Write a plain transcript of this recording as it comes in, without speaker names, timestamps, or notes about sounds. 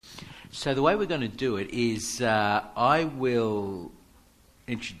So the way we're going to do it is Sandy will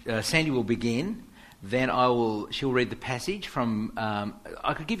begin, then she'll read the passage from,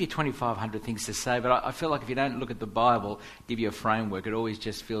 I could give you 2,500 things to say, but I feel like if you don't look at the Bible, give you a framework, it always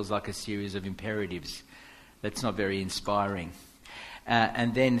just feels like a series of imperatives. That's not very inspiring.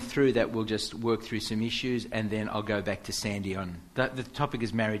 And then through that, we'll just work through some issues, and then I'll go back to Sandy on... The topic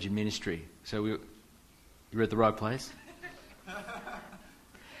is marriage and ministry. So you're at the right place?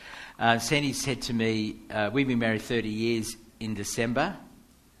 Sandy said to me, we've been married 30 years in December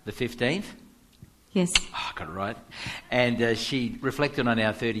the 15th. Yes. Oh, I got it right. And she reflected on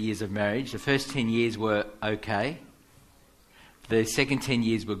our 30 years of marriage. The first 10 years were okay. The second 10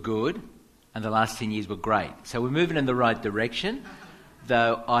 years were good. And the last 10 years were great. So we're moving in the right direction,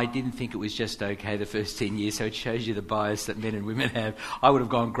 though I didn't think it was just okay the first 10 years, so it shows you the bias that men and women have. I would have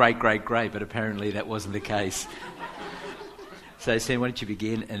gone great, great, great, but apparently that wasn't the case. So, Sam, why don't you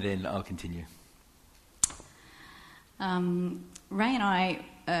begin, and then I'll continue. Ray and I,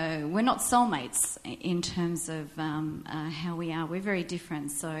 we're not soulmates in terms of how we are. We're very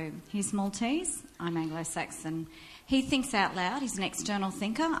different. So he's Maltese, I'm Anglo-Saxon. He thinks out loud. He's an external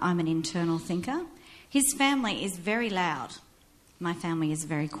thinker. I'm an internal thinker. His family is very loud. My family is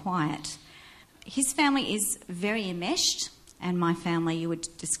very quiet. His family is very enmeshed, and my family you would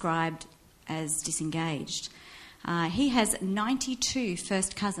describe as disengaged. He has 92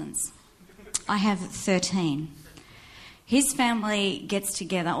 first cousins. I have 13. His family gets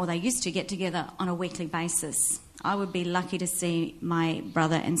together, or they used to get together, on a weekly basis. I would be lucky to see my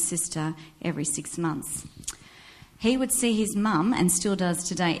brother and sister every 6 months. He would see his mum, and still does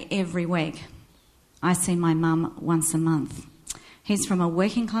today, every week. I see my mum once a month. He's from a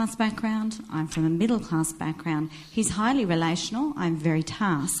working class background. I'm from a middle class background. He's highly relational. I'm very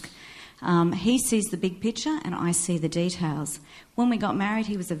task. He sees the big picture and I see the details. When we got married,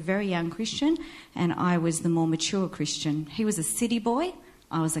 he was a very young Christian and I was the more mature Christian. He was a city boy.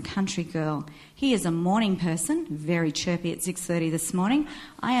 I was a country girl. He is a morning person, very chirpy at 6:30 this morning.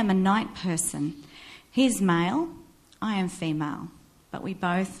 I am a night person. He's male. I am female. But we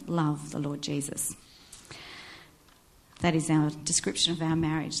both love the Lord Jesus. That is our description of our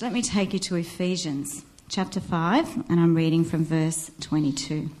marriage. Let me take you to Ephesians chapter 5, and I'm reading from verse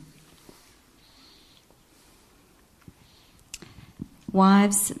 22.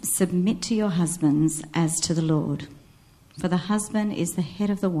 Wives, submit to your husbands as to the Lord. For the husband is the head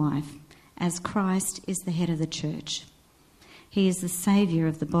of the wife, as Christ is the head of the church. He is the Saviour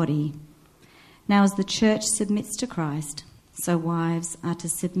of the body. Now as the church submits to Christ, so wives are to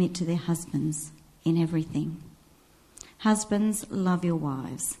submit to their husbands in everything. Husbands, love your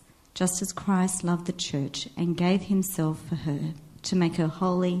wives, just as Christ loved the church and gave himself for her, to make her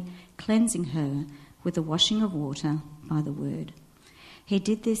holy, cleansing her with the washing of water by the word. He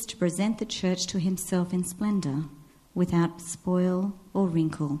did this to present the church to himself in splendour, without spoil or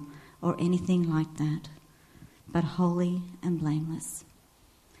wrinkle or anything like that, but holy and blameless.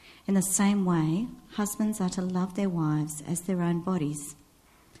 In the same way, husbands are to love their wives as their own bodies.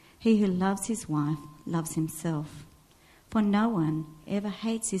 He who loves his wife loves himself. For no one ever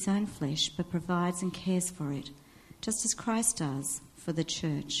hates his own flesh, but provides and cares for it, just as Christ does for the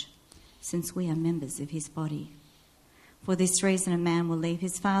church, since we are members of his body. For this reason a man will leave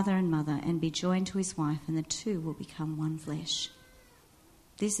his father and mother and be joined to his wife, and the two will become one flesh.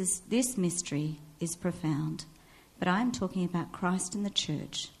 This mystery is profound, but I am talking about Christ and the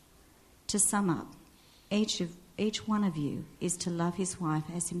church. To sum up, each one of you is to love his wife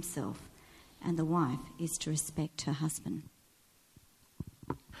as himself, and the wife is to respect her husband.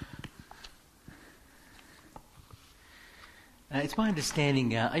 It's my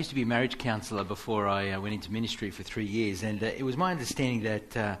understanding, I used to be a marriage counsellor before I went into ministry for 3 years, and it was my understanding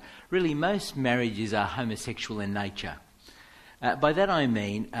that really most marriages are homosexual in nature. By that I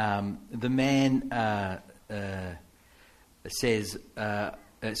mean the man says,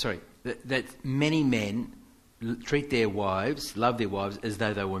 that many men treat their wives, love their wives as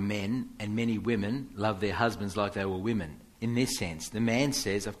though they were men, and many women love their husbands like they were women. In this sense, the man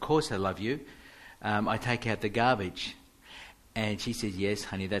says, of course I love you, I take out the garbage. And she says, yes,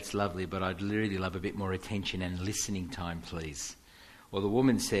 honey, that's lovely, but I'd really love a bit more attention and listening time, please. Well, the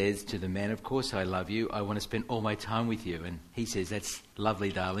woman says to the man, of course I love you, I want to spend all my time with you. And he says, that's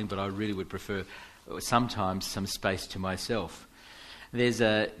lovely, darling, but I really would prefer sometimes some space to myself. There's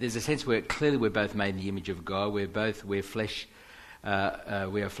a sense where clearly we're both made in the image of God. We're flesh. We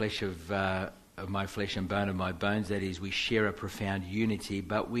are flesh of my flesh and bone of my bones. That is, we share a profound unity,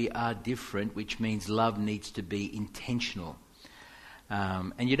 but we are different, which means love needs to be intentional.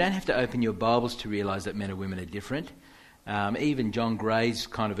 And you don't have to open your Bibles to realise that men and women are different. Even John Gray's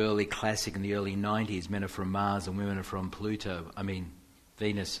kind of early classic in the early 90s, Men Are From Mars and Women Are From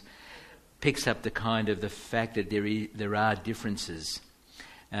Venus, picks up the kind of the fact that there are differences.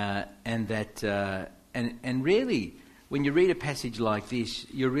 And really, when you read a passage like this,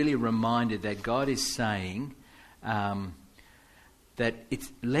 you're really reminded that God is saying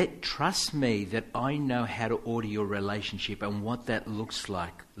that trust me that I know how to order your relationship and what that looks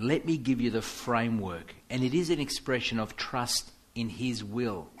like. Let me give you the framework. And it is an expression of trust in His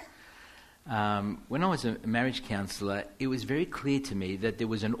will. When I was a marriage counsellor, it was very clear to me that there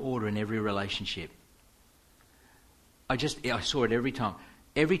was an order in every relationship. I saw it every time.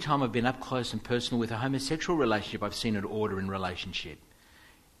 Every time I've been up close and personal with a homosexual relationship, I've seen an order in relationship.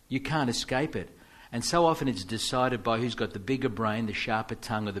 You can't escape it. And so often it's decided by who's got the bigger brain, the sharper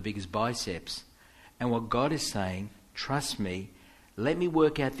tongue, or the biggest biceps. And what God is saying, trust me, let me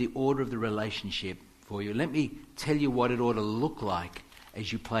work out the order of the relationship for you. Let me tell you what it ought to look like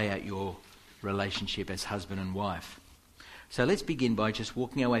as you play out your relationship as husband and wife. So let's begin by just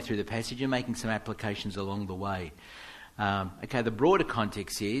walking our way through the passage and making some applications along the way. The broader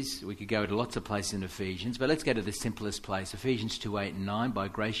context is, we could go to lots of places in Ephesians, but let's go to the simplest place. Ephesians 2:8-9, by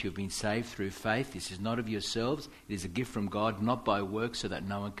grace you have been saved through faith. This is not of yourselves, it is a gift from God, not by works, so that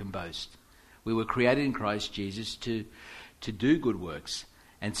no one can boast. We were created in Christ Jesus to do good works.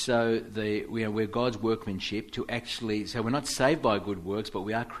 And so we're God's workmanship so we're not saved by good works, but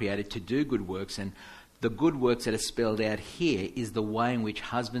we are created to do good works. And the good works that are spelled out here is the way in which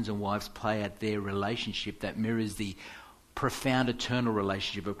husbands and wives play out their relationship that mirrors the profound eternal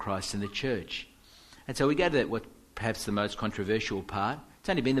relationship of Christ and the church. And so we go to what perhaps the most controversial part. It's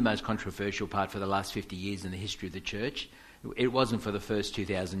only been the most controversial part for the last 50 years in the history of the church. It wasn't for the first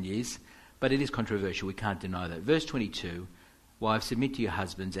 2,000 years, but it is controversial. We can't deny that. Verse 22, wives, submit to your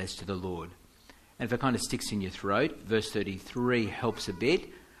husbands as to the Lord. And if it kind of sticks in your throat, verse 33 helps a bit.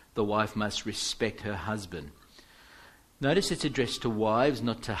 The wife must respect her husband. Notice it's addressed to wives,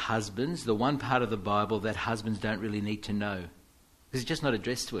 not to husbands, the one part of the Bible that husbands don't really need to know. It's just not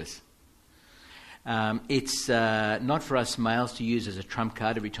addressed to us. It's not for us males to use as a trump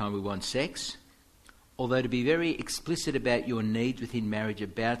card every time we want sex, although to be very explicit about your needs within marriage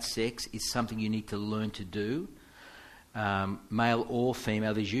about sex is something you need to learn to do. Male or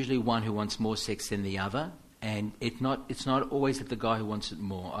female, there's usually one who wants more sex than the other. And it's not always that the guy who wants it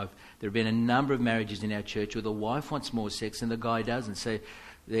more. There have been a number of marriages in our church where the wife wants more sex and the guy doesn't.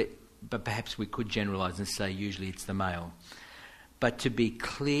 But perhaps we could generalise and say usually it's the male. But to be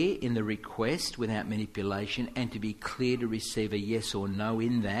clear in the request without manipulation, and to be clear to receive a yes or no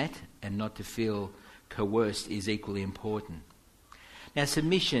in that and not to feel coerced is equally important. Now,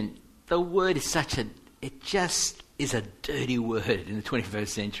 submission, the word is it just is a dirty word in the 21st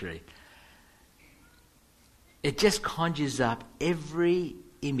century. It just conjures up every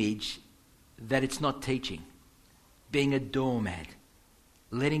image that it's not teaching. Being a doormat,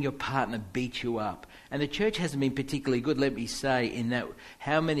 letting your partner beat you up. And the church hasn't been particularly good, let me say, in that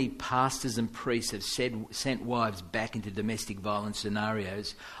how many pastors and priests have sent wives back into domestic violence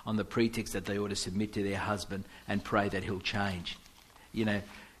scenarios on the pretext that they ought to submit to their husband and pray that he'll change. You know,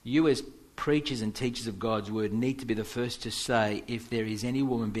 you as preachers and teachers of God's word need to be the first to say if there is any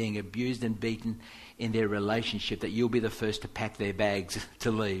woman being abused and beaten in their relationship, that you'll be the first to pack their bags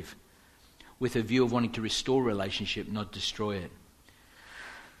to leave, with a view of wanting to restore relationship, not destroy it.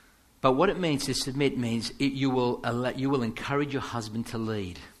 But what it means to submit means you will encourage your husband to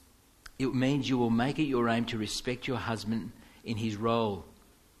lead. It means you will make it your aim to respect your husband in his role.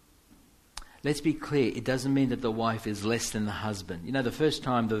 Let's be clear, it doesn't mean that the wife is less than the husband. You know, the first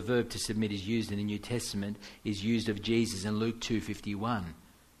time the verb to submit is used in the New Testament is used of Jesus in Luke 2:51.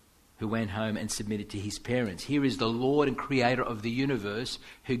 Who went home and submitted to his parents. Here is the Lord and Creator of the universe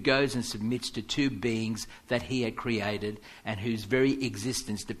who goes and submits to two beings that he had created and whose very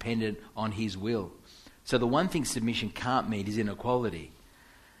existence depended on his will. So the one thing submission can't mean is inequality.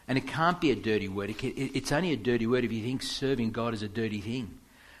 And it can't be a dirty word. It's only a dirty word if you think serving God is a dirty thing.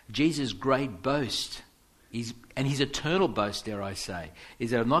 Jesus' great boast, his eternal boast, dare I say,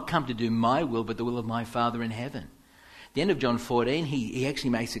 is that I've not come to do my will but the will of my Father in heaven. At the end of John 14, he actually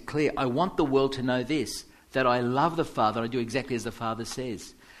makes it clear, I want the world to know this, that I love the Father, I do exactly as the Father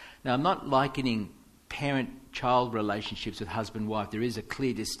says. Now, I'm not likening parent-child relationships with husband-wife. There is a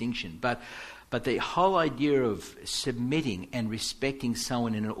clear distinction. But the whole idea of submitting and respecting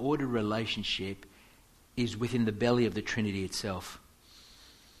someone in an ordered relationship is within the belly of the Trinity itself.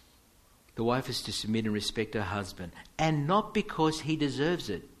 The wife is to submit and respect her husband, and not because he deserves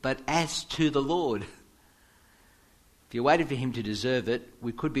it, but as to the Lord. If you're waiting for him to deserve it,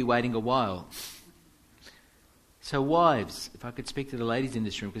 we could be waiting a while. So wives, if I could speak to the ladies in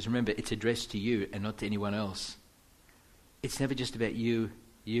this room, because remember, it's addressed to you and not to anyone else. It's never just about you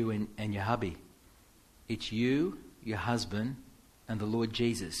and your hubby. It's you, your husband, and the Lord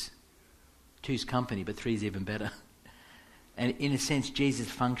Jesus. Two's company, but three's even better. And in a sense, Jesus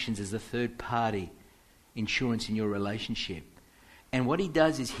functions as the third party insurance in your relationship. And what he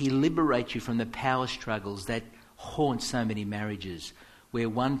does is he liberates you from the power struggles that haunt so many marriages, where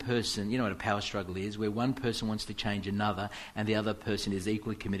one person, you know what a power struggle is, where one person wants to change another and the other person is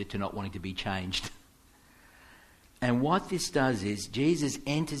equally committed to not wanting to be changed. And what this does is Jesus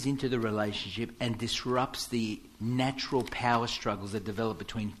enters into the relationship and disrupts the natural power struggles that develop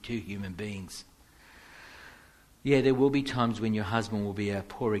between two human beings. Yeah, there will be times when your husband will be a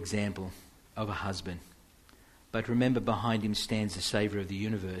poor example of a husband. But remember, behind him stands the Saviour of the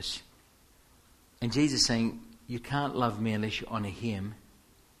universe. And Jesus is saying, you can't love me unless you honour him.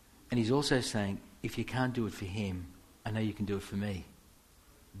 And he's also saying, if you can't do it for him, I know you can do it for me.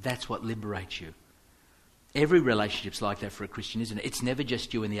 That's what liberates you. Every relationship's like that for a Christian, isn't it? It's never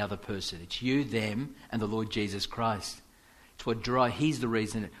just you and the other person. It's you, them, and the Lord Jesus Christ. It's what he's the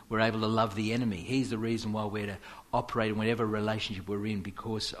reason we're able to love the enemy. He's the reason why we're to operate in whatever relationship we're in,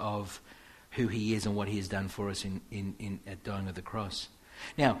 because of who he is and what he has done for us at dying of the cross.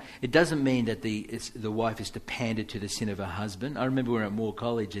 Now, it doesn't mean that the wife is to pander to the sin of her husband. I remember we were at Moore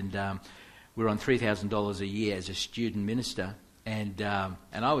College and we were on $3,000 a year as a student minister. And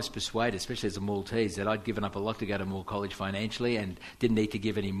I was persuaded, especially as a Maltese, that I'd given up a lot to go to Moore College financially and didn't need to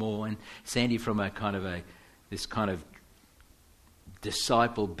give any more. And Sandy, from this kind of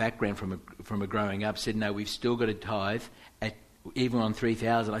disciple background from a growing up, said, "No, we've still got to tithe even on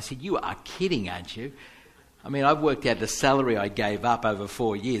 3,000." I said, "You are kidding, aren't you?" I mean, I've worked out the salary I gave up over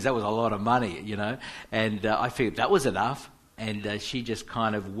 4 years. That was a lot of money, you know. And I figured that was enough. And she just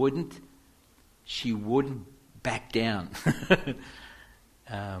kind of wouldn't. She wouldn't back down.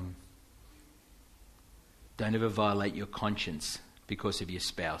 Don't ever violate your conscience because of your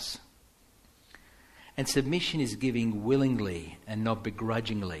spouse. And submission is giving willingly and not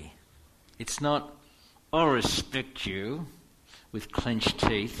begrudgingly. It's not, "I respect you," with clenched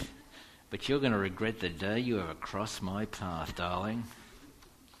teeth, "but you're going to regret the day you ever crossed my path, darling."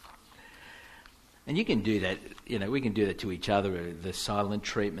 And you can do that, you know, we can do that to each other, the silent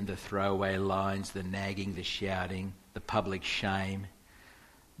treatment, the throwaway lines, the nagging, the shouting, the public shame.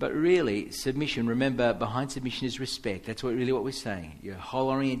 But really, submission, remember, behind submission is respect. That's what we're saying. Your whole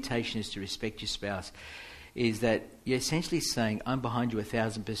orientation is to respect your spouse. Is that you're essentially saying, I'm behind you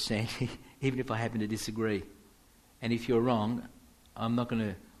 1,000%, even if I happen to disagree. And if you're wrong, I'm not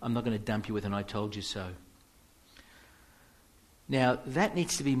going to dump you with an "I told you so." Now, that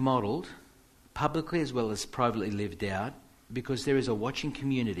needs to be modelled publicly as well as privately lived out, because there is a watching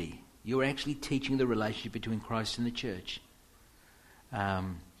community. You're actually teaching the relationship between Christ and the church.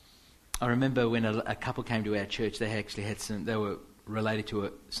 I remember when a couple came to our church, they were related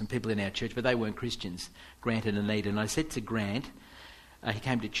to some people in our church, but they weren't Christians, Grant and Anita. And I said to Grant, he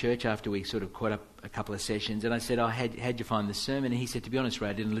came to church after we sort of caught up a couple of sessions, and I said, how'd you find the sermon? And he said, "To be honest, Ray,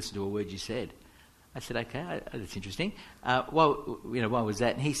 I didn't listen to a word you said." I said, "Okay, that's interesting. Why was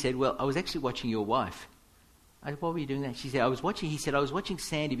that?" And he said, "Well, I was actually watching your wife." I said, "Why were you doing that?" He said, I was watching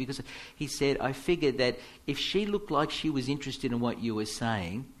Sandy because," he said, "I figured that if she looked like she was interested in what you were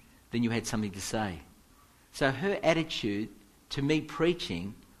saying, then you had something to say." So her attitude to me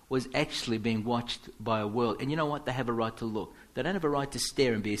preaching was actually being watched by a world. And you know what? They have a right to look. They don't have a right to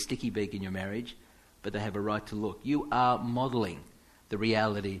stare and be a sticky beak in your marriage, but they have a right to look. You are modelling the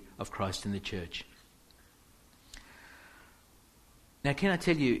reality of Christ in the church. Now, can I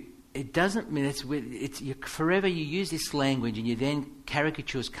tell you, it doesn't mean forever you use this language and then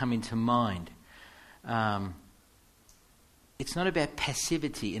caricatures come into mind. It's not about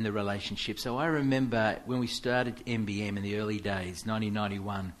passivity in the relationship. So I remember when we started MBM in the early days,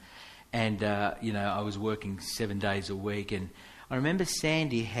 1991, and I was working 7 days a week, and I remember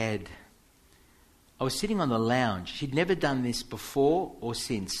Sandy I was sitting on the lounge. She'd never done this before or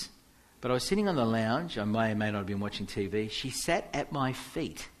since. But I was sitting on the lounge. I may or may not have been watching TV. She sat at my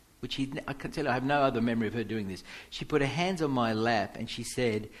feet, which I can tell you, I have no other memory of her doing this. She put her hands on my lap and she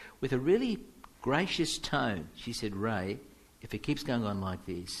said, with a really gracious tone, she said, "Ray, if it keeps going on like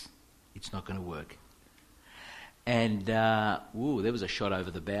this, it's not going to work." And, there was a shot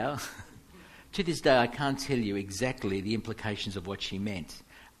over the bow. To this day, I can't tell you exactly the implications of what she meant.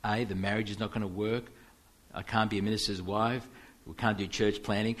 The marriage is not going to work. I can't be a minister's wife. We can't do church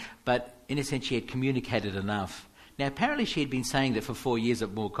planning. But in a sense, she had communicated enough. Now, apparently she had been saying that for 4 years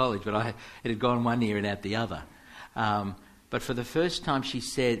at Moore College, but it had gone one ear and out the other. But for the first time, she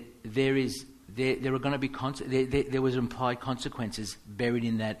said, there is there are going to be there was implied consequences buried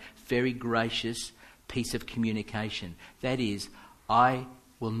in that very gracious piece of communication. That is, I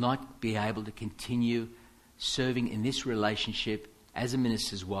will not be able to continue serving in this relationship as a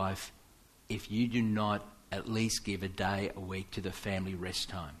minister's wife if you do not at least give a day a week to the family rest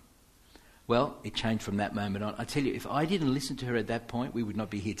time. Well, it changed from that moment on. I tell you, if I didn't listen to her at that point, we would not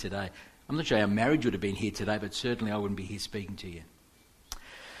be here today. I'm not sure our marriage would have been here today, but certainly I wouldn't be here speaking to you.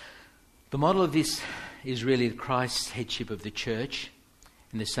 The model of this is really Christ's headship of the church.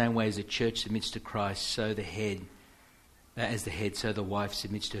 In the same way as the church submits to Christ, so the head, as the head, so the wife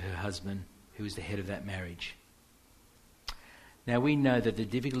submits to her husband, who is the head of that marriage. Now we know that the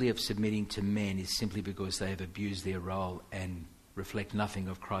difficulty of submitting to men is simply because they have abused their role and reflect nothing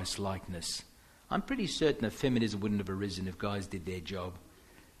of Christ's likeness. I'm pretty certain that feminism wouldn't have arisen if guys did their job.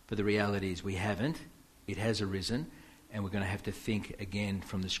 But the reality is we haven't. It has arisen, and we're going to have to think again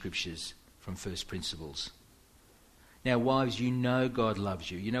from the scriptures, from first principles. Now, wives, you know God loves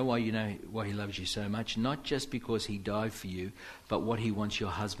you. You know why he loves you so much? Not just because he died for you, but what he wants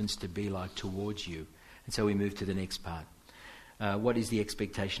your husbands to be like towards you. And so we move to the next part. What is the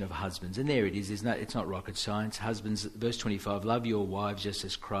expectation of husbands? And there it is. It's not rocket science. Husbands, verse 25, love your wives just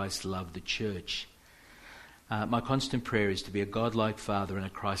as Christ loved the church. My constant prayer is to be a God-like father and a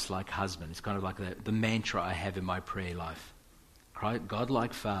Christ-like husband. It's kind of like the mantra I have in my prayer life.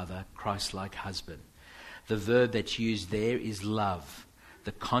 God-like father, Christ-like husband. The verb that's used there is love.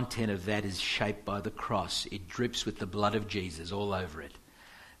 The content of that is shaped by the cross. It drips with the blood of Jesus all over it.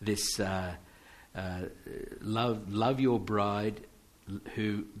 This love your bride,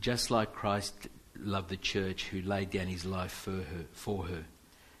 who just like Christ loved the church, who laid down his life for her.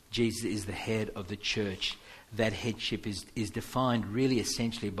 Jesus is the head of the church. That headship is defined really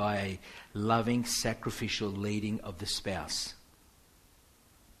essentially by a loving, sacrificial leading of the spouse.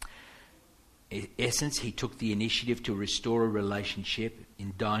 In essence, he took the initiative to restore a relationship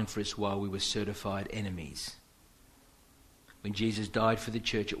in dying for us while we were certified enemies. When Jesus died for the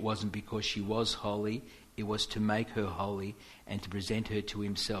church, it wasn't because she was holy, it was to make her holy and to present her to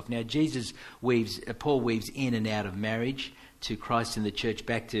himself. Now, Paul weaves in and out of marriage to Christ and the church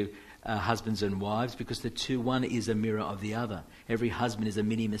back to husbands and wives, because the two, one is a mirror of the other. Every husband is a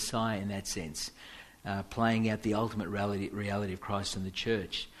mini Messiah in that sense, playing out the ultimate reality of Christ and the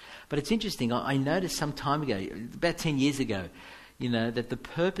church. But it's interesting, I noticed some time ago, about 10 years ago, that the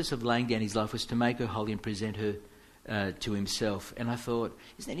purpose of laying down his life was to make her holy and present her to himself. And I thought,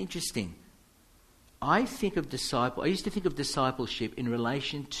 isn't that interesting? I used to think of discipleship in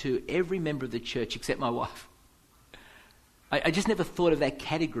relation to every member of the church except my wife. I just never thought of that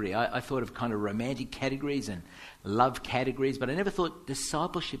category. I thought of kind of romantic categories and love categories, but I never thought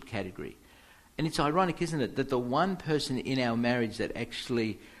discipleship category. And it's ironic, isn't it, that the one person in our marriage that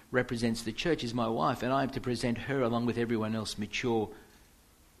actually represents the church is my wife, and I am to present her along with everyone else mature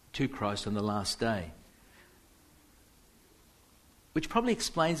to Christ on the last day. Which probably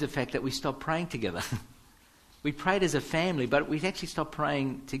explains the fact that we stopped praying together. We prayed as a family, but we actually stopped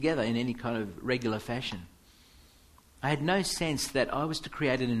praying together in any kind of regular fashion. I had no sense that I was to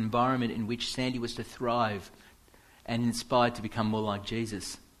create an environment in which Sandy was to thrive and inspired to become more like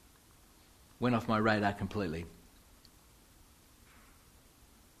Jesus. Went off my radar completely.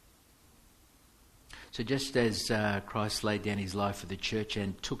 So just as Christ laid down his life for the church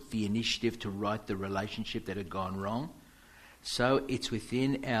and took the initiative to right the relationship that had gone wrong, so it's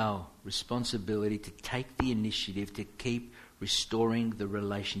within our responsibility to take the initiative to keep restoring the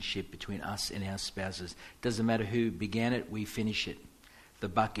relationship between us and our spouses. Doesn't matter who began it, we finish it. The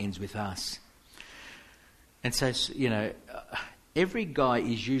buck ends with us. And so, every guy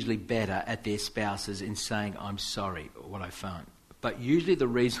is usually better at their spouses in saying, I'm sorry, or what I found. But usually the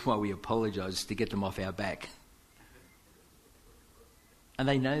reason why we apologise is to get them off our back. And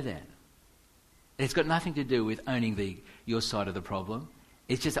they know that. It's got nothing to do with owning your side of the problem.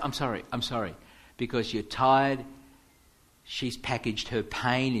 It's just, I'm sorry, because you're tired. She's packaged her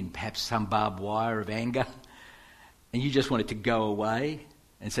pain in perhaps some barbed wire of anger, and you just want it to go away.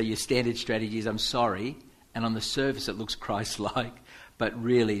 And so your standard strategy is, I'm sorry, and on the surface it looks Christ-like, but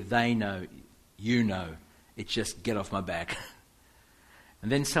really they know, it's just get off my back.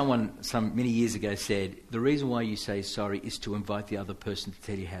 And then someone many years ago said, the reason why you say sorry is to invite the other person to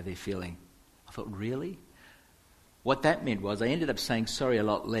tell you how they're feeling. I thought, really? What that meant was I ended up saying sorry a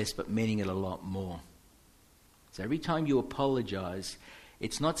lot less, but meaning it a lot more. So every time you apologise,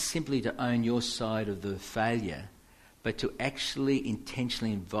 it's not simply to own your side of the failure, but to actually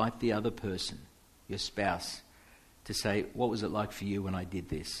intentionally invite the other person, your spouse, to say, what was it like for you when I did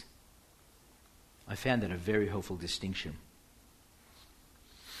this? I found that a very helpful distinction.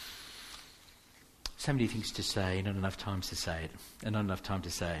 So many things to say, not enough time to say it, and not enough time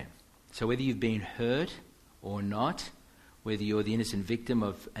to say it. So whether you've been hurt or not, whether you're the innocent victim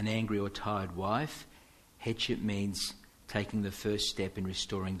of an angry or tired wife, headship means taking the first step in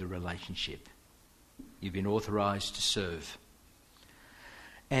restoring the relationship. You've been authorised to serve.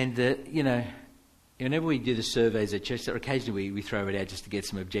 And, whenever we do the surveys at church, occasionally we throw it out just to get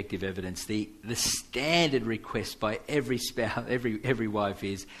some objective evidence. The standard request by every spouse, every wife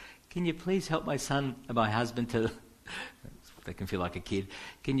is, can you please help my husband to... They can feel like a kid.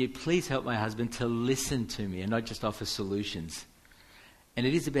 Can you please help my husband to listen to me and not just offer solutions? And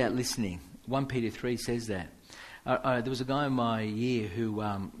it is about listening. 1 Peter 3 says that. There was a guy in my year who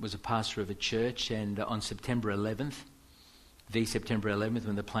was a pastor of a church, and on September 11th,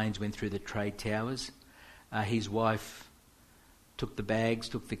 when the planes went through the trade towers, his wife took the bags,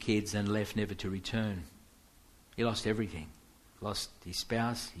 took the kids, and left never to return. He lost everything. Lost his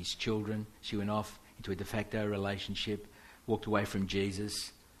spouse, his children. She went off into a de facto relationship, walked away from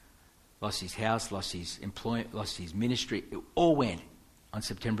Jesus, lost his house, lost his employment, lost his ministry. It all went on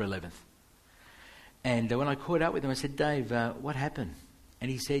September 11th. And when I caught up with him, I said, Dave, what happened?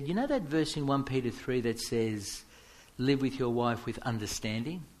 And he said, you know that verse in 1 Peter 3 that says, live with your wife with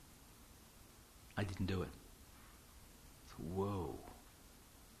understanding? I didn't do it. Whoa.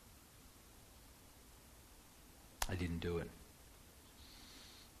 I didn't do it.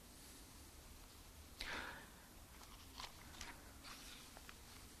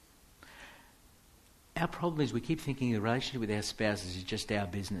 Our problem is we keep thinking the relationship with our spouses is just our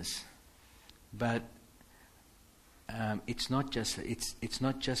business. But it's not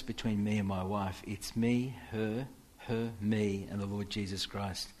just between me and my wife. It's me, her, me, and the Lord Jesus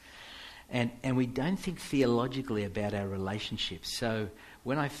Christ. And we don't think theologically about our relationships. So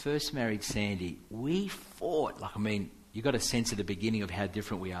when I first married Sandy, we fought. You got a sense at the beginning of how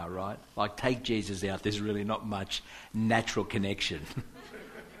different we are, right? Like, take Jesus out, there's really not much natural connection.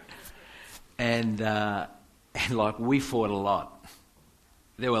 And we fought a lot.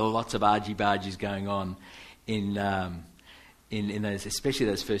 There were lots of argy-bargies going on in those, especially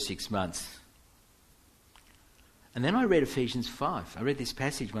those first 6 months. And then I read Ephesians 5. I read this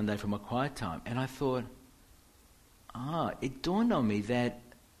passage one day from my quiet time, and I thought, it dawned on me that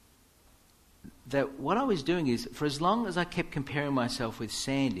what I was doing is, for as long as I kept comparing myself with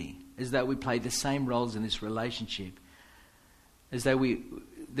Sandy, as though we played the same roles in this relationship, as though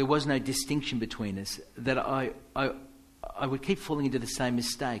there was no distinction between us, that I would keep falling into the same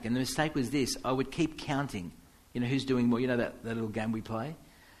mistake. And the mistake was this: I would keep counting, who's doing more. That little game we play?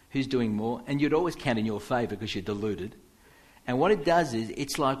 Who's doing more? And you'd always count in your favour because you're deluded. And what it does is,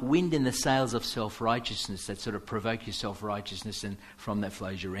 it's like wind in the sails of self-righteousness that sort of provoke your self-righteousness, and from that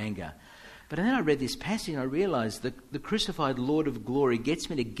flows your anger. But then I read this passage and I realised that the crucified Lord of glory gets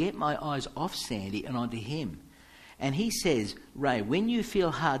me to get my eyes off Sandy and onto him. And he says, Ray, when you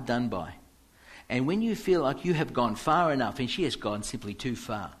feel hard done by, and when you feel like you have gone far enough and she has gone simply too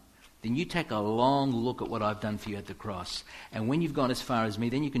far, then you take a long look at what I've done for you at the cross. And when you've gone as far as me,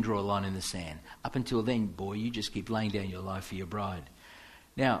 then you can draw a line in the sand. Up until then, boy, you just keep laying down your life for your bride.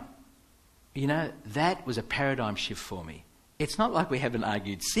 Now, that was a paradigm shift for me. It's not like we haven't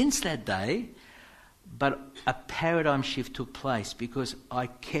argued since that day, but a paradigm shift took place because I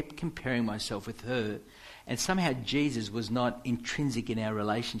kept comparing myself with her, and somehow Jesus was not intrinsic in our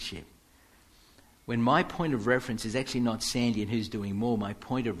relationship. When my point of reference is actually not Sandy and who's doing more, my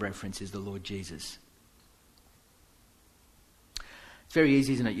point of reference is the Lord Jesus. It's very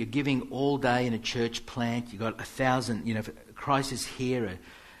easy, isn't it? You're giving all day in a church plant. You've got 1,000, crisis here,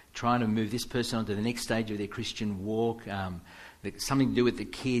 trying to move this person on to the next stage of their Christian walk, something to do with the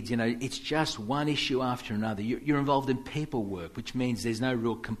kids. It's just one issue after another. You're involved in people work, which means there's no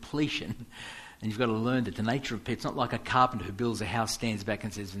real completion. And you've got to learn that the nature of people, it's not like a carpenter who builds a house, stands back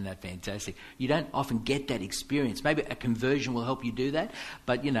and says, isn't that fantastic? You don't often get that experience. Maybe a conversion will help you do that,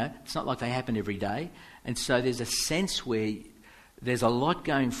 but, it's not like they happen every day. And so there's a sense where there's a lot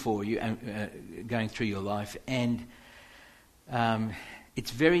going for you, going through your life, and it's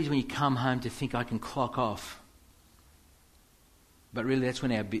very easy when you come home to think, I can clock off. But really that's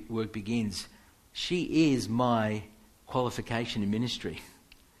when our work begins. She is my qualification in ministry.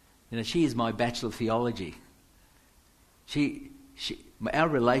 She is my Bachelor of Theology. Our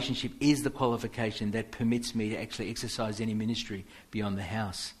relationship is the qualification that permits me to actually exercise any ministry beyond the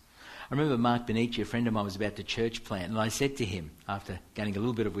house. I remember Mark Benici, a friend of mine, was about to church plant, and I said to him, after gaining a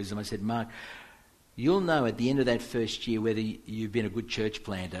little bit of wisdom, I said, Mark, you'll know at the end of that first year whether you've been a good church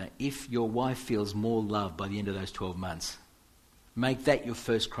planter if your wife feels more love by the end of those 12 months. Make that your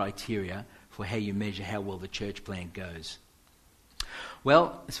first criteria for how you measure how well the church plant goes.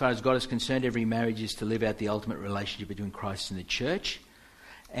 Well, as far as God is concerned, every marriage is to live out the ultimate relationship between Christ and the church.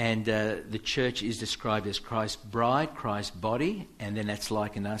 And the church is described as Christ's bride, Christ's body, and then that's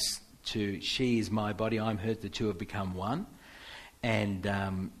likened us to, she is my body, I'm her, the two have become one. And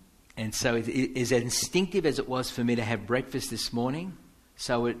so it is as instinctive as it was for me to have breakfast this morning,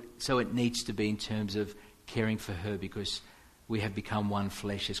 so it needs to be in terms of caring for her, because we have become one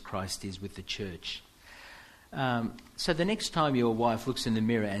flesh as Christ is with the church. So the next time your wife looks in the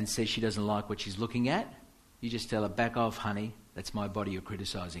mirror and says she doesn't like what she's looking at, you just tell her, back off, honey, that's my body you're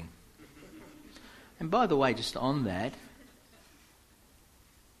criticising. And by the way, just on that,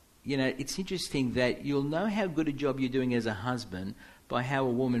 you know, it's interesting that you'll know how good a job you're doing as a husband by how a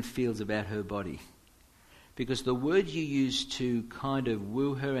woman feels about her body. Because the words you use to kind of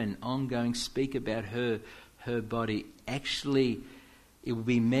woo her and ongoing speak about her body, actually it will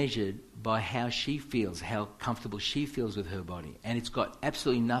be measured by how she feels, how comfortable she feels with her body. And it's got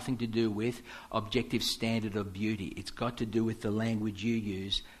absolutely nothing to do with objective standard of beauty. It's got to do with the language you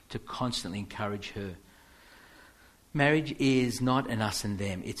use to constantly encourage her. Marriage is not an us and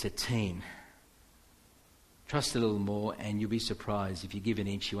them, it's a team. Trust a little more and you'll be surprised. If you give an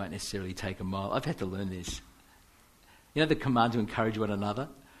inch, you won't necessarily take a mile. I've had to learn this. You know the command to encourage one another?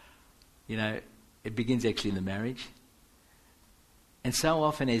 You know, it begins actually in the marriage. And so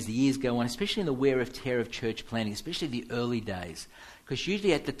often as the years go on, especially in the wear and tear of church planning, especially the early days, because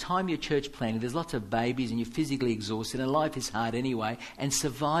usually at the time you're church planning, there's lots of babies and you're physically exhausted and life is hard anyway, and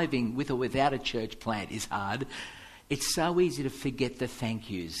surviving with or without a church plant is hard. It's so easy to forget the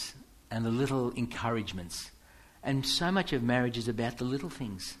thank yous and the little encouragements. And so much of marriage is about the little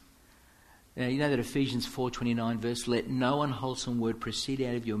things. You know that Ephesians 4:29 verse, let no unwholesome word proceed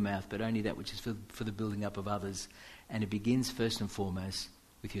out of your mouth, but only that which is for the building up of others. And it begins first and foremost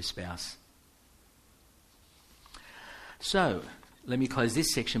with your spouse. So, let me close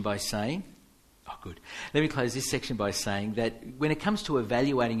this section by saying, Let me close this section by saying that when it comes to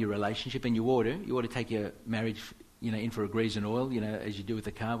evaluating your relationship, and you ought to take your marriage, in for a grease and oil, as you do with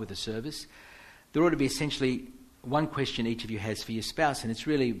the car, with the service. There ought to be essentially one question each of you has for your spouse, and it's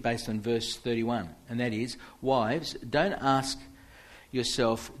really based on verse 31, and that is, wives, don't ask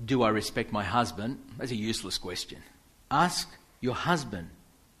yourself, do I respect my husband? That's a useless question. Ask your husband,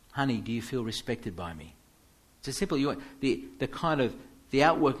 honey, do you feel respected by me? It's a simple, the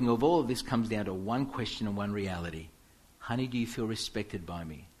outworking of all of this comes down to one question and one reality. Honey, do you feel respected by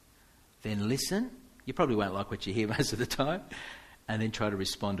me? Then listen. You probably won't like what you hear most of the time. And then try to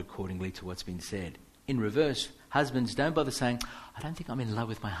respond accordingly to what's been said. In reverse, husbands, don't bother saying, I don't think I'm in love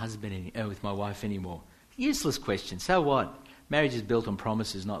with my husband with my wife anymore. Useless question. So what? Marriage is built on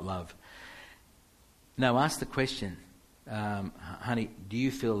promises, not love. No, ask the question, honey, do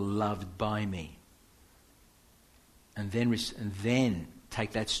you feel loved by me? And then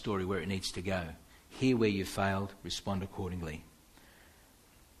take that story where it needs to go. Hear where you failed, respond accordingly.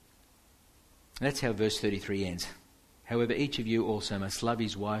 And that's how verse 33 ends. However, each of you also must love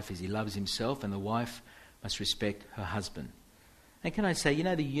his wife as he loves himself, and the wife must respect her husband. And can I say,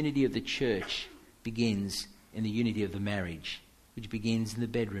 the unity of the church begins in the unity of the marriage, which begins in the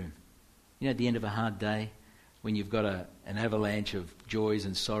bedroom. At the end of a hard day, when you've got an avalanche of joys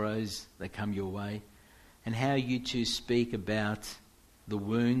and sorrows that come your way, and how you two speak about the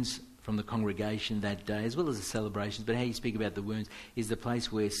wounds from the congregation that day, as well as the celebrations, but how you speak about the wounds is the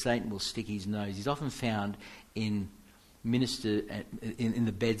place where Satan will stick his nose. He's often found in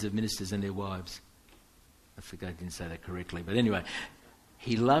the beds of ministers and their wives. I forgot I didn't say that correctly, but anyway,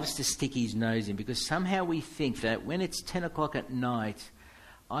 he loves to stick his nose in, because somehow we think that when it's 10 o'clock at night,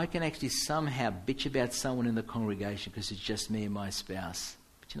 I can actually somehow bitch about someone in the congregation because it's just me and my spouse.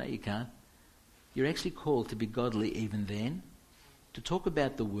 But you can't. You're actually called to be godly even then, to talk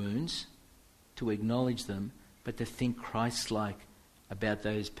about the wounds, to acknowledge them, but to think Christ-like about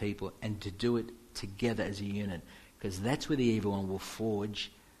those people and to do it together as a unit, because that's where the evil one will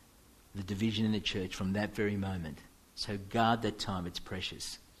forge the division in the church from that very moment. So guard that time, it's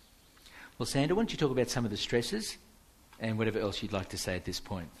precious. Well, Sandra, why don't you talk about some of the stresses and whatever else you'd like to say at this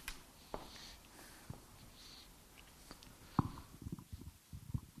point.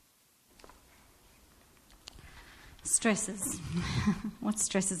 Stresses. What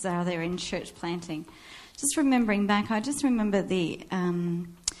stresses are there in church planting? Just remembering back, I just remember the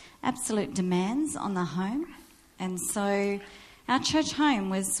absolute demands on the home. And so our church home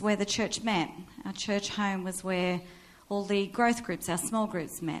was where the church met. Our church home was where all the growth groups, our small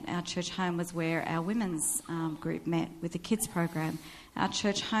groups met. Our church home was where our women's group met with the kids program. Our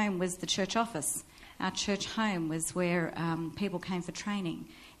church home was the church office. Our church home was where people came for training.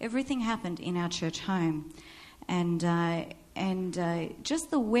 Everything happened in our church home. And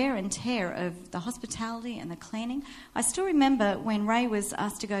just the wear and tear of the hospitality and the cleaning. I still remember when Ray was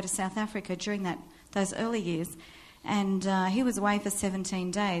asked to go to South Africa during those early years, and he was away for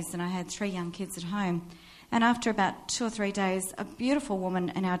 17 days, and I had 3 young kids at home. And after about 2 or 3 days, a beautiful woman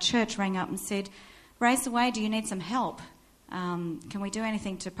in our church rang up and said, "Ray's away, do you need some help? Can we do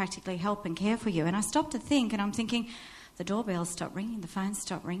anything to practically help and care for you?" And I stopped to think, and I'm thinking, the doorbell stopped ringing, the phone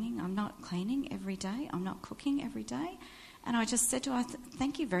stopped ringing, I'm not cleaning every day, I'm not cooking every day. And I just said to her,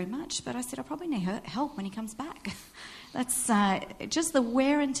 "Thank you very much," but I said, "I probably need help when he comes back." That's just the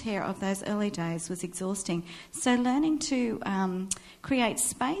wear and tear of those early days was exhausting. So learning to create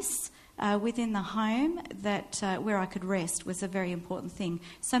space within the home that where I could rest was a very important thing.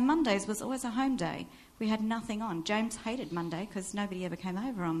 So Mondays was always a home day. We had nothing on. James hated Monday because nobody ever came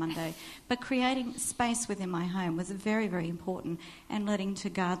over on Monday. But creating space within my home was very, very important, and learning to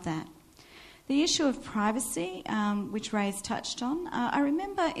guard that. The issue of privacy, which Ray's touched on, I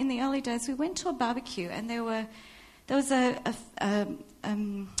remember in the early days we went to a barbecue, and there was a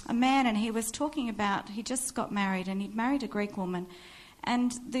man, and he was talking about, he just got married, and he'd married a Greek woman,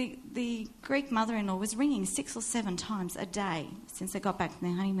 and the Greek mother-in-law was ringing 6 or 7 times a day since they got back from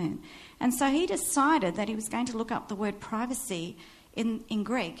their honeymoon. And so he decided that he was going to look up the word privacy in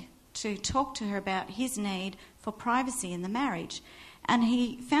Greek to talk to her about his need for privacy in the marriage. And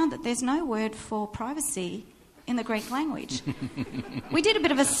he found that there's no word for privacy in the Greek language. We did a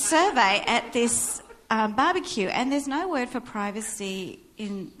bit of a survey at this barbecue, and there's no word for privacy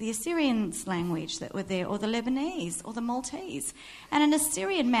in the Assyrians' language that were there, or the Lebanese, or the Maltese. And an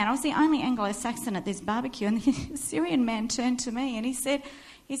Assyrian man, I was the only Anglo-Saxon at this barbecue, and the Assyrian man turned to me and he said,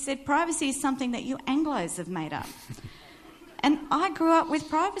 "Privacy is something that you Anglos have made up." And I grew up with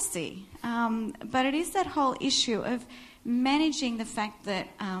privacy. But it is that whole issue of managing the fact that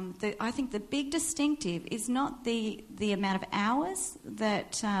I think the big distinctive is not the amount of hours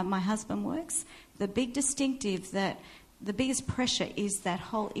that my husband works. The big distinctive, that the biggest pressure is that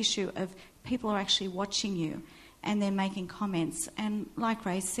whole issue of people are actually watching you and they're making comments. And like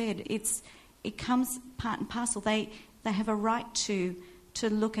Ray said, it comes part and parcel. They have a right to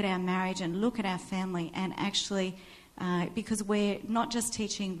look at our marriage and look at our family, and actually, because we're not just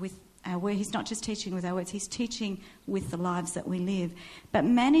teaching with he's not just teaching with our words, he's teaching with the lives that we live. But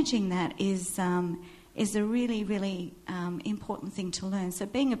managing that is a really, really important thing to learn. So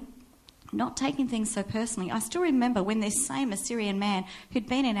not taking things so personally. I still remember when this same Assyrian man who'd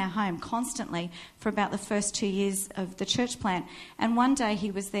been in our home constantly for about the first 2 years of the church plant, and one day he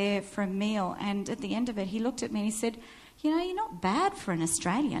was there for a meal, and at the end of it he looked at me and he said, "You know, you're not bad for an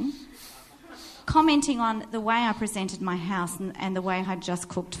Australian," commenting on the way I presented my house and the way I'd just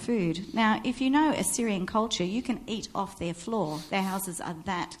cooked food. Now, if you know Assyrian culture, you can eat off their floor. Their houses are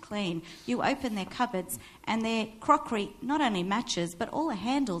that clean. You open their cupboards and their crockery not only matches, but all the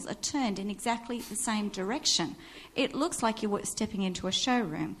handles are turned in exactly the same direction. It looks like you were stepping into a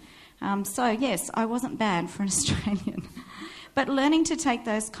showroom. So, yes, I wasn't bad for an Australian. But learning to take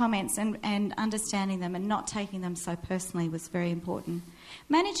those comments and understanding them and not taking them so personally was very important.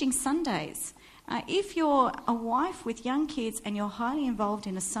 Managing Sundays. If you're a wife with young kids and you're highly involved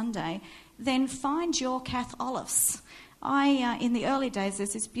in a Sunday, then find your Kath Olives. In the early days,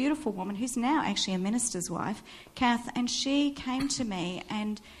 there's this beautiful woman who's now actually a minister's wife, Kath, and she came to me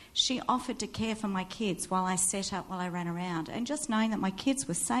and she offered to care for my kids while I set up, while I ran around. And just knowing that my kids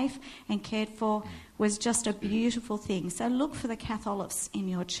were safe and cared for was just a beautiful thing. So look for the Kath Olives in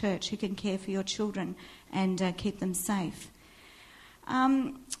your church who can care for your children and keep them safe.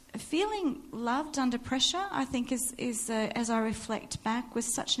 Feeling loved under pressure, I think, is as I reflect back, was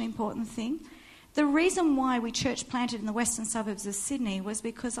such an important thing. The reason why we church planted in the western suburbs of Sydney was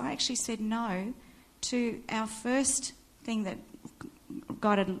because I actually said no to our first thing that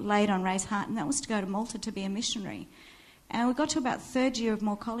God had laid on Ray's heart, and that was to go to Malta to be a missionary. And we got to about third year of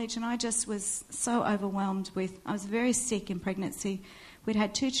Moore College, and I just was so overwhelmed I was very sick in pregnancy. We'd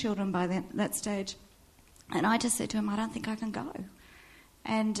had 2 children by that stage. And I just said to him, "I don't think I can go."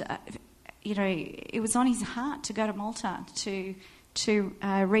 And, it was on his heart to go to Malta to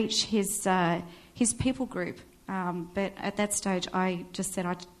reach his people group. But at that stage, I just said,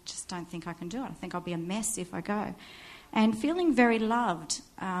 "I just don't think I can do it. I think I'll be a mess if I go." And feeling very loved,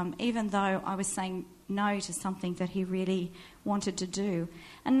 even though I was saying no to something that he really wanted to do.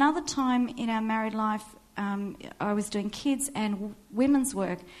 Another time in our married life, I was doing kids and women's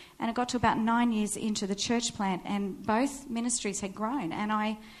work, and it got to about 9 years into the church plant, and both ministries had grown. And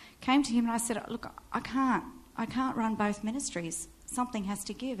I came to him and I said, "Look, I can't run both ministries. Something has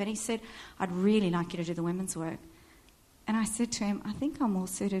to give." And he said, "I'd really like you to do the women's work." And I said to him, "I think I'm more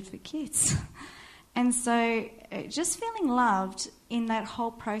suited for kids." And so just feeling loved in that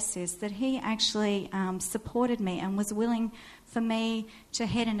whole process, that he actually supported me and was willing for me to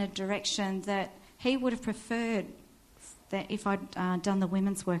head in a direction that he would have preferred that if I'd done the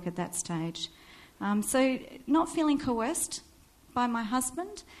women's work at that stage. So not feeling coerced by my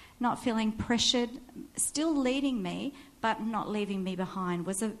husband, not feeling pressured, still leading me but not leaving me behind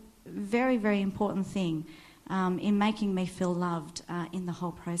was a very, very important thing in making me feel loved in the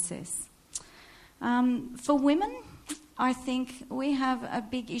whole process. For women, I think we have a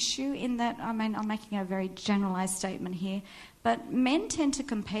big issue in that, I mean, I'm making a very generalised statement here, but men tend to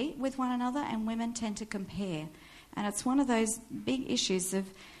compete with one another and women tend to compare. And it's one of those big issues of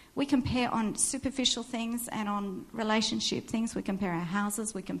we compare on superficial things and on relationship things. We compare our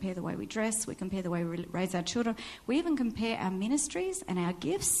houses, we compare the way we dress, we compare the way we raise our children. We even compare our ministries and our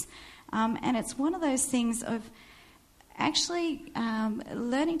gifts. And it's one of those things of actually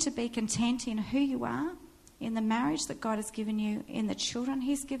learning to be content in who you are, in the marriage that God has given you, in the children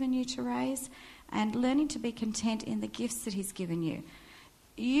he's given you to raise, and learning to be content in the gifts that he's given you.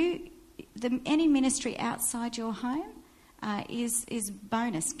 Any ministry outside your home is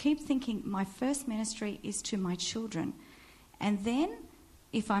bonus. Keep thinking, my first ministry is to my children. And then,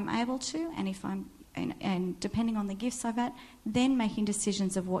 if I'm able to, and depending on the gifts I've had, then making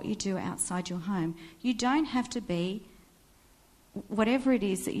decisions of what you do outside your home. You don't have to be whatever it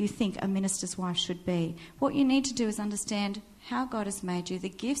is that you think a minister's wife should be. What you need to do is understand how God has made you, the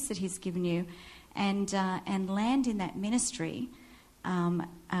gifts that he's given you, and land in that ministry.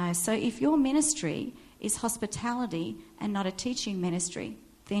 So if your ministry is hospitality and not a teaching ministry,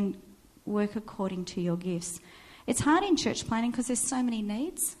 then work according to your gifts. It's hard in church planning because there's so many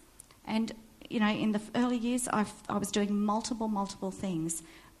needs. And, you know, in the early years, I was doing multiple things,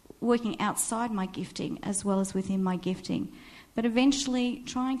 working outside my gifting as well as within my gifting. But eventually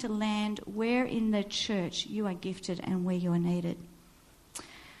trying to land where in the church you are gifted and where you are needed.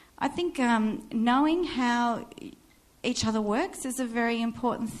 I think knowing how each other works is a very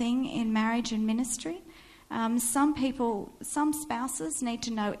important thing in marriage and ministry. Some spouses need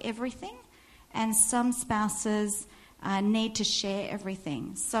to know everything, and some spouses need to share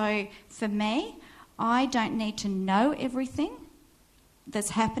everything. So for me, I don't need to know everything that's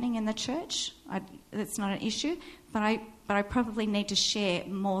happening in the church. That's not an issue, but I probably need to share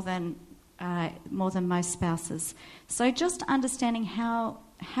more than most spouses. So just understanding how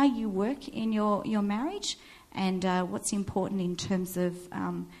you work in your marriage and what's important in terms of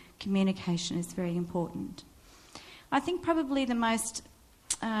communication is very important. I think probably the most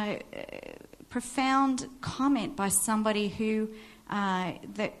profound comment by somebody who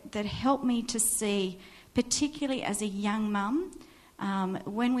that helped me to see, particularly as a young mum,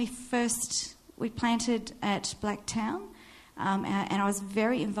 when we planted at Blacktown, and I was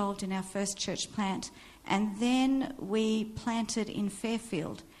very involved in our first church plant, and then we planted in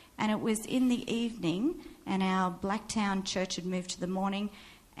Fairfield, and it was in the evening, and our Blacktown church had moved to the morning,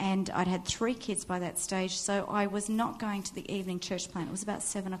 and I'd had 3 kids by that stage, so I was not going to the evening church plant. It was about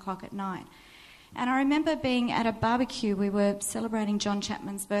 7 o'clock at night. And I remember being at a barbecue. We were celebrating John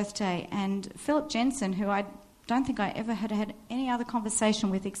Chapman's birthday, and Philip Jensen, who I don't think I ever had any other conversation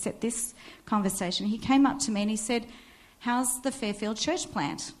with except this conversation, he came up to me and he said, "How's the Fairfield church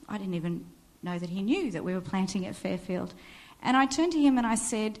plant?" I didn't even know that he knew that we were planting at Fairfield. And I turned to him and I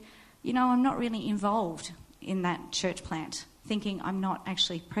said, "You know, I'm not really involved in that church plant," thinking I'm not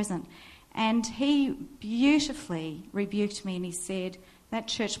actually present. And he beautifully rebuked me and he said, "That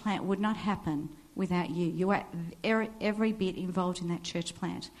church plant would not happen without you. You are every bit involved in that church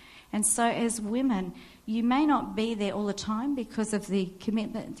plant." And so as women, you may not be there all the time because of the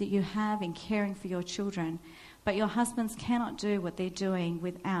commitment that you have in caring for your children, but your husbands cannot do what they're doing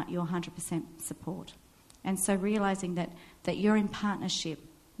without your 100% support. And so realising that you're in partnership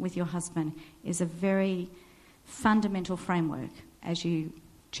with your husband is a very fundamental framework as you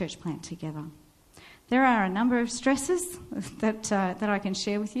church plant together. There are a number of stresses that I can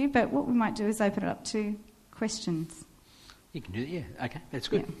share with you, but what we might do is open it up to questions. You can do it, yeah. Okay, that's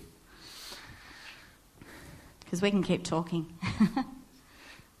good. Because we can keep talking.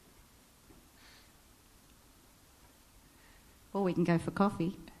 Or we can go for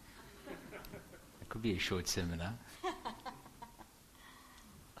coffee. It could be a short seminar.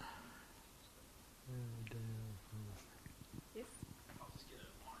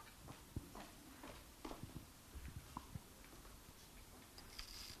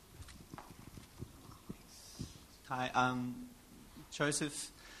 Hi,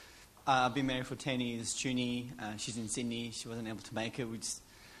 Joseph. I've been married for 10 years. Junie, she's in Sydney. She wasn't able to make it.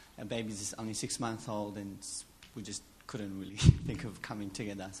 Our baby's only 6 months old, and we just couldn't really think of coming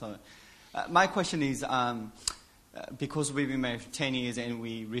together. So My question is, because we've been married for 10 years and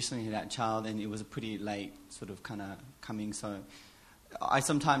we recently had that child and it was a pretty late sort of kind of coming, so I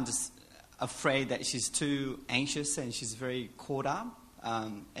sometimes just afraid that she's too anxious and she's very caught up,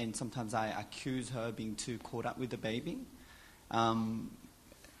 and sometimes I accuse her of being too caught up with the baby.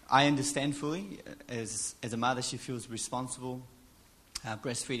 I understand fully, as a mother, she feels responsible,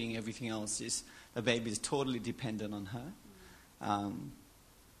 breastfeeding, everything else, the baby is totally dependent on her.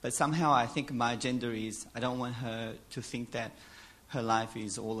 But somehow I think my agenda is I don't want her to think that her life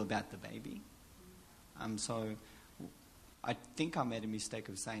is all about the baby. So I think I made a mistake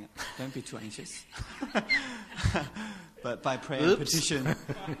of saying, don't be too anxious. But by prayer and petition,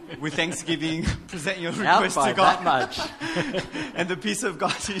 with thanksgiving, present your request to God. That much. And the peace of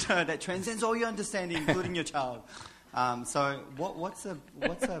God, that transcends all your understanding, including your child. So what's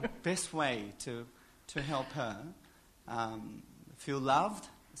the best way to help her feel loved,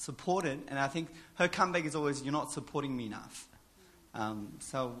 supported? And I think her comeback is always, you're not supporting me enough.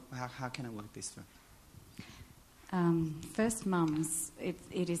 So how can I work this through? First mums,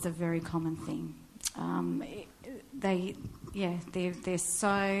 it is a very common thing. They're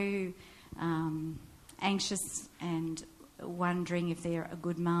so anxious and wondering if they're a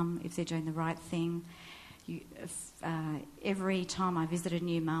good mum, if they're doing the right thing. Every time I visit a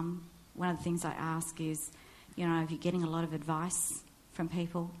new mum, one of the things I ask is, if you're getting a lot of advice from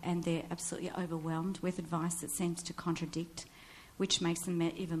people and they're absolutely overwhelmed with advice that seems to contradict, which makes them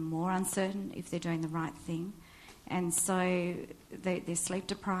even more uncertain if they're doing the right thing. And so they're sleep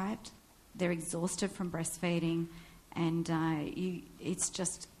deprived, they're exhausted from breastfeeding, and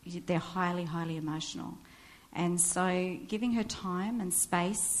they're highly, highly emotional. And so giving her time and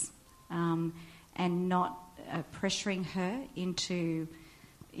space and not pressuring her into,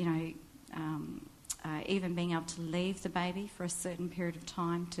 even being able to leave the baby for a certain period of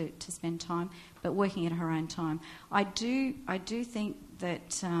time to spend time, but working at her own time. I do think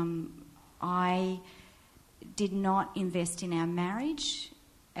that I did not invest in our marriage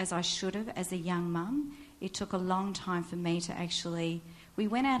as I should have as a young mum. It took a long time for me to actually... We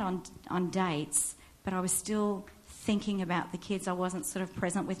went out on dates, but I was still thinking about the kids. I wasn't sort of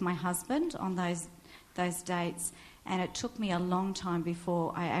present with my husband on those dates, and it took me a long time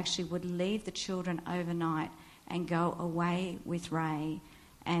before I actually would leave the children overnight and go away with Ray.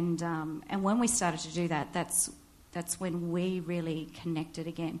 And when we started to do that, that's when we really connected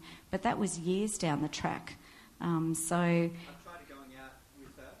again. But that was years down the track. I've tried going out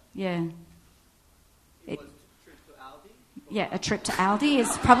with her. Yeah. It was a trip to Aldi? Yeah, a trip to Aldi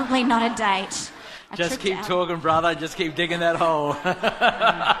is probably not a date. Just keep talking, brother. Just keep digging that hole.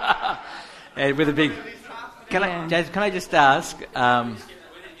 And with a big... Can I just ask...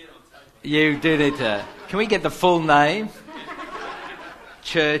 you do need to... Can we get the full name?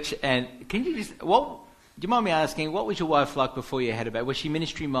 Church and... Can you just... Do you mind me asking, what was your wife like before you had a baby? Was she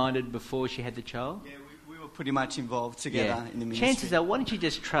ministry-minded before she had the child? Yeah, we were pretty much involved together in the ministry. Chances are, why don't you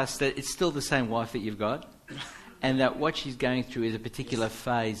just trust that it's still the same wife that you've got, and that what she's going through is a particular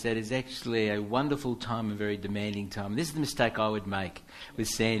phase that is actually a wonderful time, a very demanding time. This is the mistake I would make with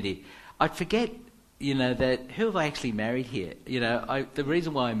Sandy. I'd forget, that who have I actually married here? The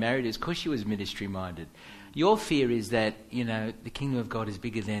reason why I married her is because she was ministry-minded. Your fear is that, the kingdom of God is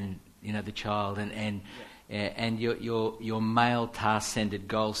bigger than, the child, and your male task-centered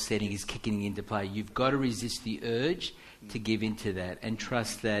goal setting is kicking into play. You've got to resist the urge to give into that and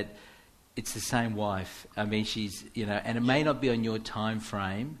trust that it's the same wife. I mean, she's, and it may not be on your time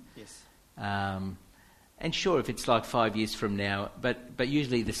frame. Yes. And sure, if it's like 5 years from now, but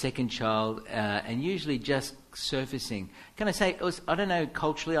usually the second child, and usually just surfacing. Can I say, I don't know,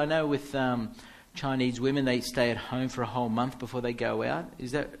 culturally, I know with Chinese women, they stay at home for a whole month before they go out.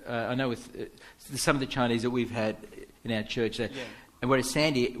 Is that, I know with some of the Chinese that we've had in our church, and whereas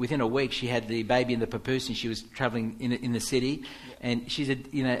Sandy, within a week, she had the baby in the papoose and she was travelling in the city, and she said,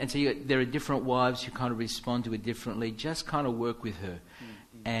 and so there are different wives who kind of respond to it differently. Just kind of work with her.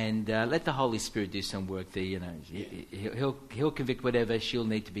 And let the Holy Spirit do some work there. He'll convict whatever she'll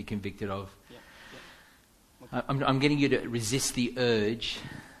need to be convicted of. Okay. I'm getting you to resist the urge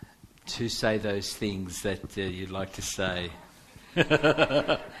to say those things that you'd like to say.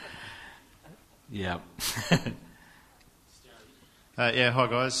 Yeah. Hi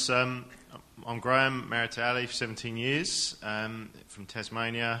guys. I'm Graham, married to Ali for 17 years, from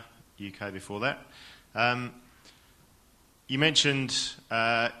Tasmania, UK before that. You mentioned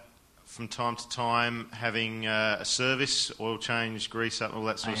from time to time having a service, oil change, grease up, all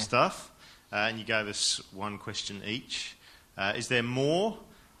that sort of stuff, and you gave us one question each. Is there more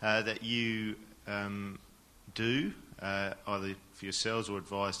that you do either for yourselves or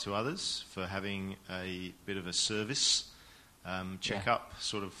advice to others for having a bit of a service check-up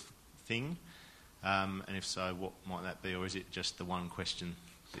sort of thing? And if so, what might that be? Or is it just the one question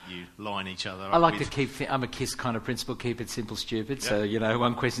that you line each other up I like with? to keep... I'm a KISS kind of principle, keep it simple, stupid. So,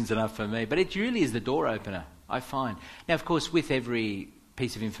 one question's enough for me. But it really is the door opener, I find. Now, of course, with every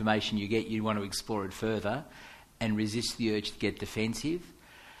piece of information you get, you want to explore it further and resist the urge to get defensive.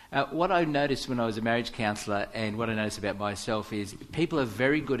 What I noticed when I was a marriage counsellor, and what I noticed about myself, is people are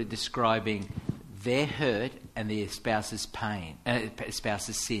very good at describing their hurt and their spouse's pain,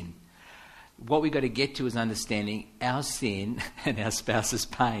 spouse's sin. What we've got to get to is understanding our sin and our spouse's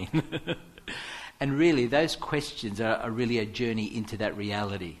pain. And really, those questions are really a journey into that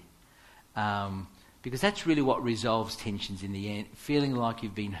reality. Because that's really what resolves tensions in the end. Feeling like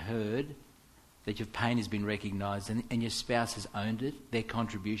you've been heard, that your pain has been recognised, and your spouse has owned it, their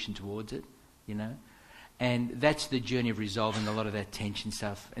contribution towards it, And that's the journey of resolving a lot of that tension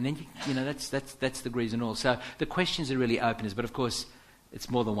stuff. And then, that's the grease and all. So the questions are really openers, but of course, it's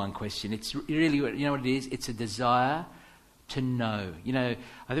more than one question. It's really, what it is? It's a desire to know. I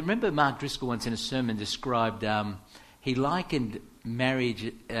remember Mark Driscoll once in a sermon described, he likened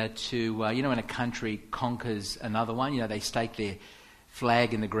marriage to, when a country conquers another one, they stake their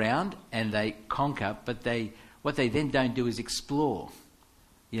flag in the ground and they conquer, but what they then don't do is explore.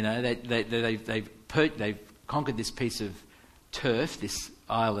 They've conquered this piece of turf, this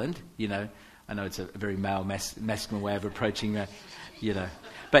island. I know it's a very male, masculine way of approaching that.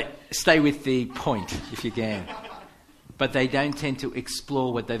 But stay with the point if you can. But they don't tend to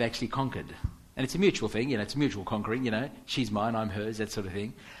explore what they've actually conquered. And it's a mutual thing, it's mutual conquering, she's mine, I'm hers, that sort of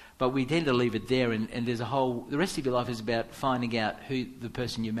thing. But we tend to leave it there, and there's the rest of your life is about finding out who the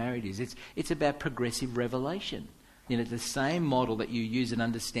person you're married is. It's about progressive revelation. The same model that you use in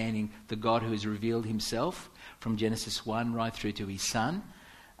understanding the God who has revealed himself from Genesis 1 right through to his son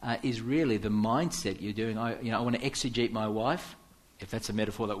is really the mindset you're doing. I want to exegete my wife, if that's a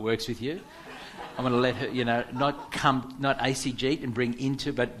metaphor that works with you. I want to let her, not exegete and bring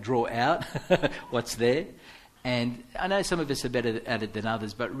into, but draw out what's there. And I know some of us are better at it than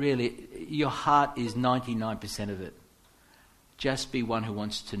others, but really, your heart is 99% of it. Just be one who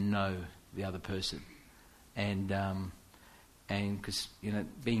wants to know the other person. And because,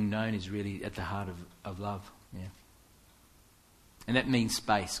 being known is really at the heart of love, yeah. And that means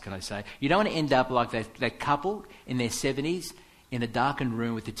space, can I say. You don't want to end up like that couple in their 70s in a darkened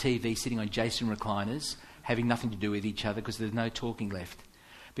room with the TV sitting on Jason recliners, having nothing to do with each other because there's no talking left.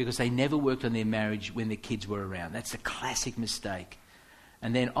 Because they never worked on their marriage when the kids were around. That's a classic mistake.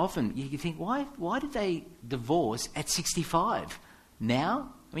 And then often you think, why did they divorce at 65?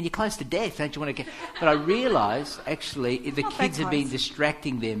 Now? I mean, you're close to death, don't you want to get... But I realise, actually, the kids have been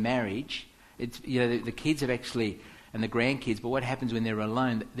distracting their marriage. It's, the kids have actually... and the grandkids, but what happens when they're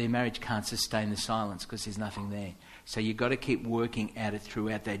alone, their marriage can't sustain the silence because there's nothing there. So you've got to keep working at it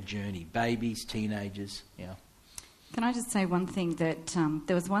throughout that journey. Babies, teenagers, yeah. Can I just say one thing, that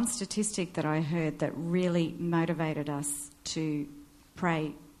there was one statistic that I heard that really motivated us to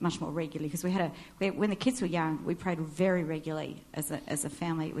pray much more regularly, because when the kids were young, we prayed very regularly as a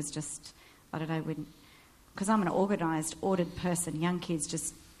family. It was just, I don't know, because I'm an organised, ordered person. Young kids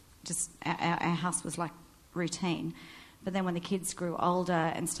just our house was like routine. But then when the kids grew older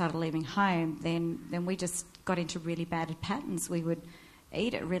and started leaving home, then we just got into really bad patterns. We would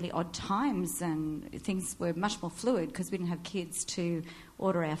eat at really odd times, and things were much more fluid because we didn't have kids to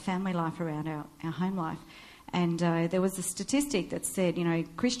order our family life around our home life. And there was a statistic that said,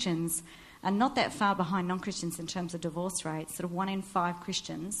 Christians are not that far behind non-Christians in terms of divorce rates. Sort of 1 in 5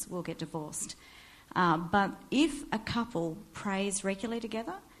 Christians will get divorced. But if a couple prays regularly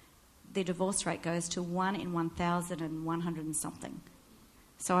together, the divorce rate goes to 1 in 1,100 and something.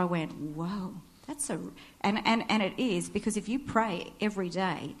 So I went, whoa, that's and it is, because if you pray every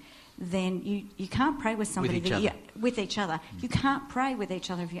day, then you can't pray with somebody with each other. You can't pray with each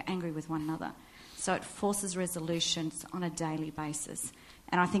other if you're angry with one another. So it forces resolutions on a daily basis,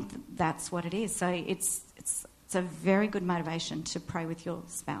 and I think that's what it is. So it's a very good motivation to pray with your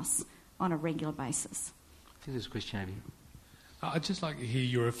spouse on a regular basis. I think there's a question over here. I'd just like to hear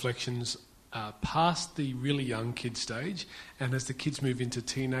your reflections past the really young kid stage, and as the kids move into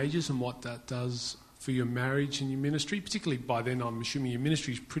teenagers, and what that does for your marriage and your ministry. Particularly by then, I'm assuming your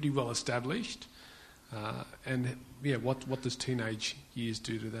ministry is pretty well established. What does teenage years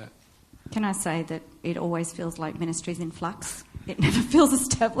do to that? Can I say that it always feels like ministry's in flux? It never feels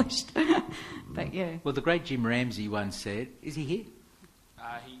established. But yeah. Well, the great Jim Ramsey once said, is he here?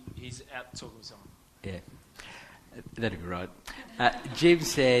 He's out talking with someone. Yeah. That'd be right. Jim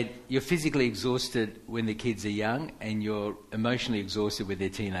said, you're physically exhausted when the kids are young and you're emotionally exhausted when they're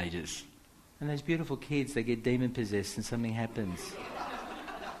teenagers. And those beautiful kids, they get demon-possessed and something happens.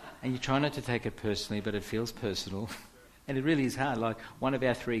 And you try not to take it personally, but it feels personal. And it really is hard. Like, one of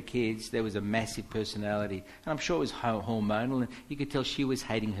our 3 kids, there was a massive personality. And I'm sure it was hormonal. And you could tell she was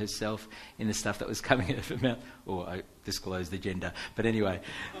hating herself in the stuff that was coming out of her mouth. Or I disclosed the gender. But anyway,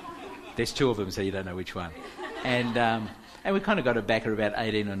 there's 2 of them, so you don't know which one. And we kind of got her back at about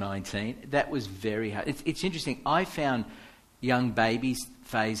 18 or 19. That was very hard. It's interesting. I found young babies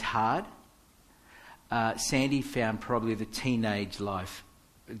phase hard. Sandy found probably the teenage life.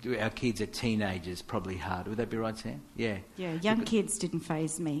 Our kids are teenagers, probably hard. Would that be right, Sam? Yeah. Yeah, young kids didn't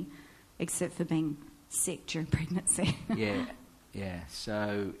faze me, except for being sick during pregnancy. Yeah.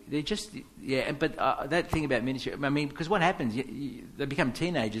 So they're just, but that thing about ministry, I mean, because what happens, they become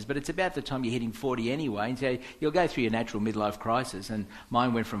teenagers, but it's about the time you're hitting 40 anyway, and so you'll go through your natural midlife crisis, and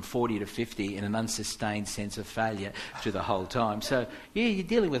mine went from 40 to 50 in an unsustained sense of failure through the whole time. So, yeah, you're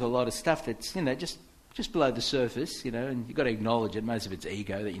dealing with a lot of stuff that's, just below the surface, and you've got to acknowledge it. Most of it's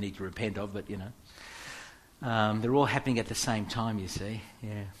ego that you need to repent of, but, they're all happening at the same time, you see.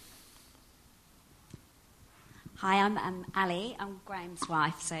 Yeah. Hi, I'm Ali. I'm Graham's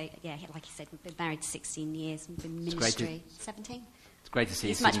wife. So, yeah, like you said, we've been married 16 years. We've been in ministry 17. It's great to see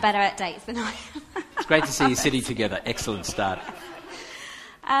you. He's much better at dates than I am. It's great to see you sitting together. Excellent start.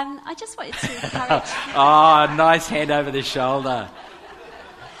 I just wanted to encourage... Oh, nice hand over the shoulder.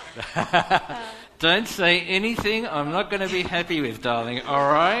 Don't say anything I'm not going to be happy with, darling,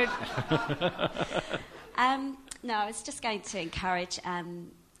 all right? No, I was just going to encourage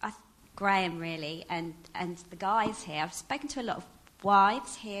Graham, really, and the guys here. I've spoken to a lot of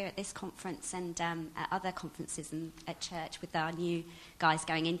wives here at this conference and at other conferences and at church with our new guys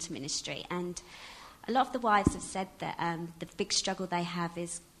going into ministry. And a lot of the wives have said that the big struggle they have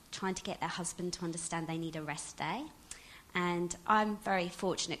is trying to get their husband to understand they need a rest day. And I'm very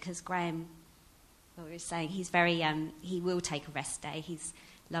fortunate because Graham, what we were saying, he's very, he will take a rest day. He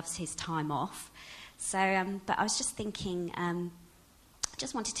loves his time off. So, but I was just thinking,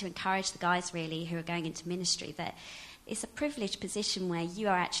 just wanted to encourage the guys really who are going into ministry that it's a privileged position where you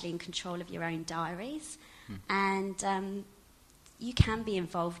are actually in control of your own diaries, and you can be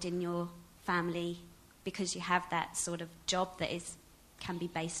involved in your family because you have that sort of job that can be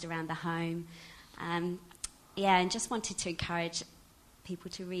based around the home. And just wanted to encourage people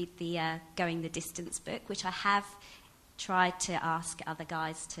to read the Going the Distance book, which I have tried to ask other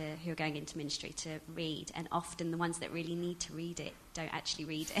guys who are going into ministry to read, and often the ones that really need to read it don't actually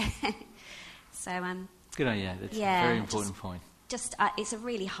read it. So good on you. That's a very important point. Just it's a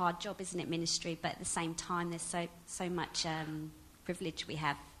really hard job, isn't it, ministry? But at the same time, there's so much privilege we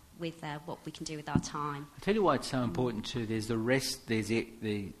have with what we can do with our time. I'll tell you why it's so important too. There's the rest. There's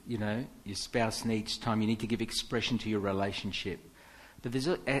your spouse needs time. You need to give expression to your relationship. But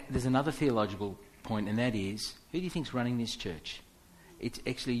there's another theological point, and that is, who do you think's running this church? It's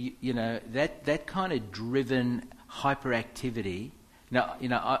actually, that kind of driven hyperactivity. Now,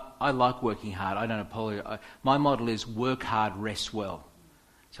 I like working hard. I don't apologize. My model is work hard, rest well.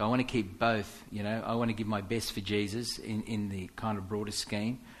 So I want to keep both. I want to give my best for Jesus in the kind of broader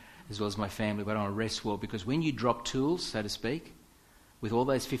scheme, as well as my family. But I want to rest well, because when you drop tools, so to speak, with all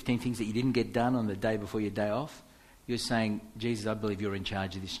those 15 things that you didn't get done on the day before your day off, you're saying, Jesus, I believe you're in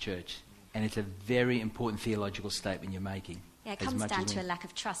charge of this church. And it's a very important theological statement you're making. Yeah, it comes down to a lack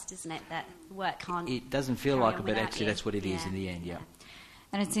of trust, isn't it, that work can't... It doesn't feel like it, but actually that's what it is in the end, yeah.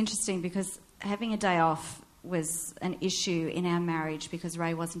 And it's interesting because having a day off was an issue in our marriage because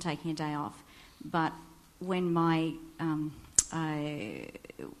Ray wasn't taking a day off. But when my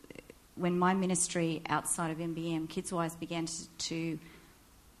ministry outside of MBM, Kidswise, began to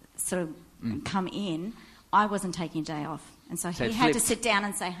sort of come in, I wasn't taking a day off. And so he had to sit down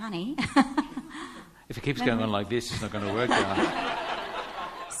and say, honey... If it keeps going on like this, it's not going to work out.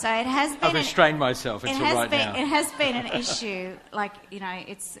 So it has been... I've restrained myself until right now. It has been an issue. Like,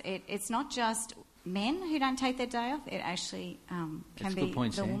 it's not just men who don't take their day off. It actually can be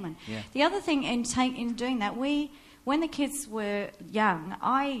the woman. Yeah. The other thing in doing that, when the kids were young,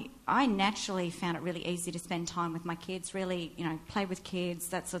 I naturally found it really easy to spend time with my kids, really, play with kids,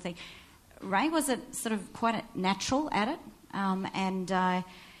 that sort of thing. Ray was sort of quite a natural at it, and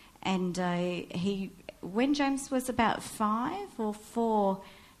he, when James was about 5 or 4,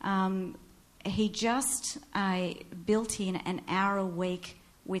 he just built in an hour a week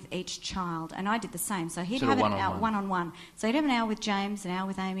with each child, and I did the same. So he'd have an hour one-on-one. So he'd have an hour with James, an hour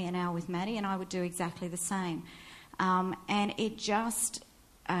with Amy, an hour with Maddie, and I would do exactly the same. And it just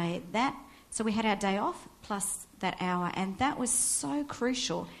so we had our day off plus that hour. And that was so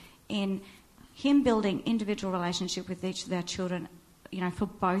crucial in him building individual relationship with each of our children, for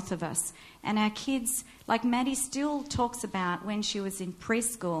both of us. And our kids, like Maddie still talks about when she was in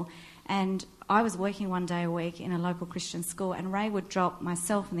preschool, and I was working one day a week in a local Christian school, and Ray would drop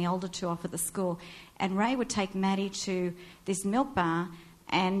myself and the older two off at the school, and Ray would take Maddie to this milk bar,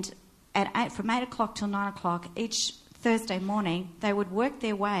 and from 8 o'clock till 9 o'clock each Thursday morning, they would work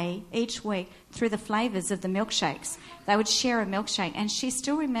their way each week through the flavours of the milkshakes. They would share a milkshake, and she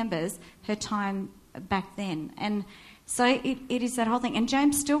still remembers her time back then. And so it is that whole thing. And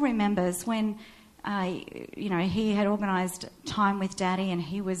James still remembers when, he had organised time with Daddy, and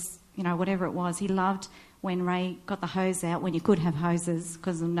he was, whatever it was, he loved when Ray got the hose out, when you could have hoses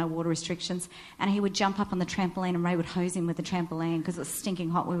because of no water restrictions, and he would jump up on the trampoline and Ray would hose him with the trampoline because it was stinking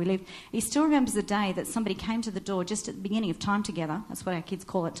hot where we lived. He still remembers the day that somebody came to the door just at the beginning of Time Together, that's what our kids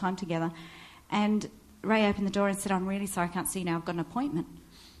call it, Time Together, and Ray opened the door and said, "I'm really sorry, I can't see you now, I've got an appointment,"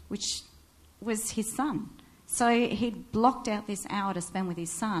 which was his son. So he'd blocked out this hour to spend with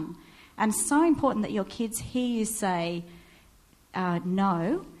his son. And it's so important that your kids hear you say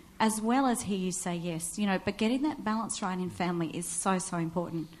no, as well as hear you say yes. But getting that balance right in family is so, so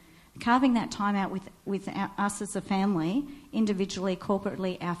important. Carving that time out with us as a family, individually,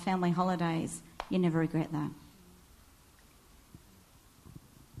 corporately, our family holidays, you never regret that.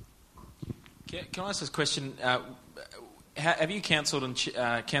 Can I ask this question? Have you counselled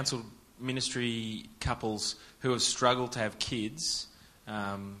ministry couples who have struggled to have kids,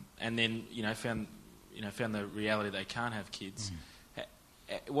 and then found the reality they can't have kids?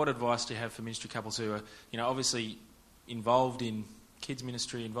 What advice do you have for ministry couples who are obviously involved in kids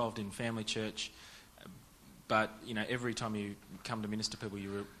ministry, involved in family church, but every time you come to minister people,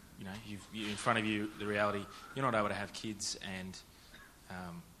 you've in front of you the reality you're not able to have kids, and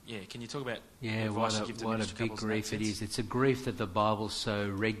can you talk about advice you give to ministry couples? What a big grief it is. It's a grief that the Bible so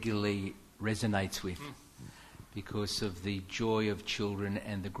regularly resonates with because of the joy of children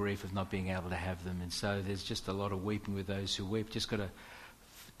and the grief of not being able to have them. And so there's just a lot of weeping with those who weep. Just got a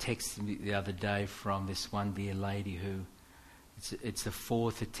text the other day from this one dear lady who it's the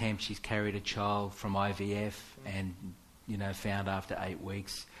fourth attempt. She's carried a child from IVF and found after 8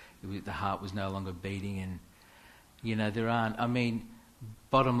 weeks the heart was no longer beating, and there aren't,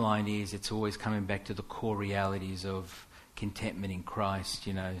 bottom line is it's always coming back to the core realities of contentment in Christ.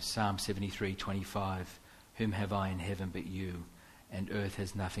 Psalm 73:25, whom have I in heaven but you, and earth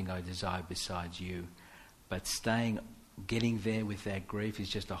has nothing I desire besides you. But getting there with that grief is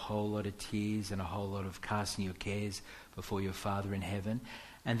just a whole lot of tears and a whole lot of casting your cares before your Father in heaven.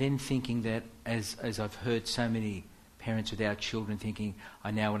 And then thinking that, as I've heard so many parents without children thinking,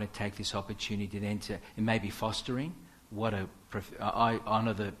 I now want to take this opportunity to enter, it may be fostering. I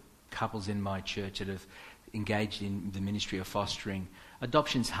honour the couples in my church that have engaged in the ministry of fostering.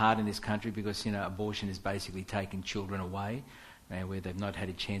 Adoption's hard in this country because, abortion is basically taking children away where they've not had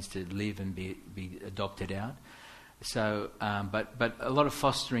a chance to live and be adopted out. So, but a lot of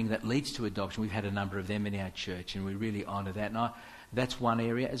fostering that leads to adoption, we've had a number of them in our church, and we really honour that. And that's one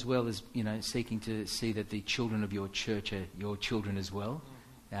area, as well as seeking to see that the children of your church are your children as well.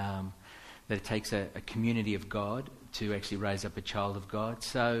 That it takes a community of God to actually raise up a child of God.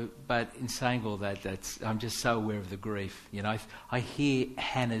 So, but in saying all that, I'm just so aware of the grief. I hear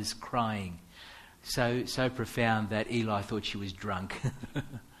Hannah's crying, so profound that Eli thought she was drunk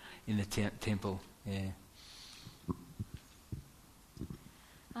in the temple. Yeah.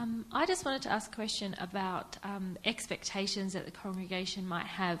 I just wanted to ask a question about expectations that the congregation might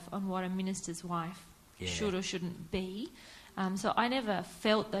have on what a minister's wife should or shouldn't be. So I never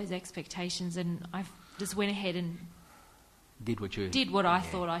felt those expectations, and I just went ahead and did what I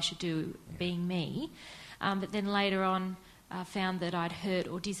thought I should do, being me. But then later on, found that I'd hurt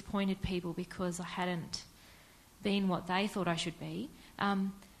or disappointed people because I hadn't been what they thought I should be.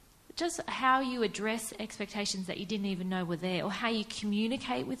 Just how you address expectations that you didn't even know were there, or how you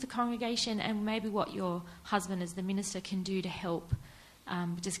communicate with the congregation, and maybe what your husband as the minister can do to help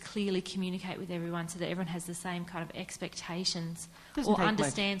just clearly communicate with everyone so that everyone has the same kind of expectations or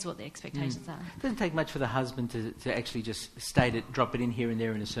understands what the expectations are. It doesn't take much for the husband to actually just state it, drop it in here and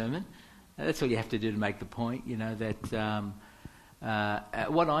there in a sermon. That's all you have to do to make the point, that...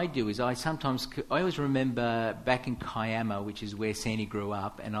 what I do is I always remember back in Kiama, which is where Sandy grew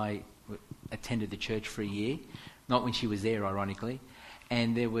up, and I attended the church for a year, not when she was there, ironically,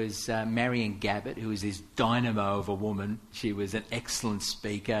 and there was Marion Gabbett, who was this dynamo of a woman. She was an excellent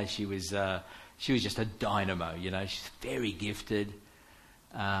speaker. She was just a dynamo, she's very gifted.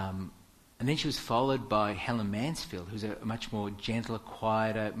 And then she was followed by Helen Mansfield, who's a much more gentler,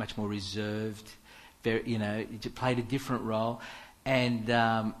 quieter, much more reserved, very, played a different role, and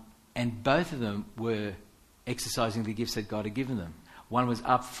both of them were exercising the gifts that God had given them. One was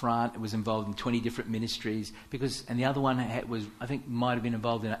up front, was involved in 20 different ministries, and the other one might have been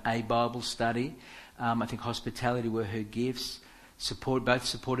involved in a Bible study. I think hospitality were her gifts. Both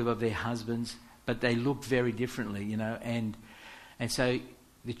supportive of their husbands, but they looked very differently, and so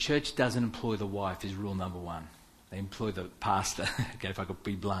the church doesn't employ the wife is rule number one. They employ the pastor, okay, if I could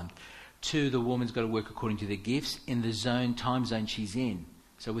be blunt. 2, the woman's got to work according to their gifts in the time zone she's in.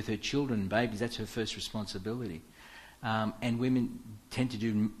 So with her children and babies, that's her first responsibility. And women tend to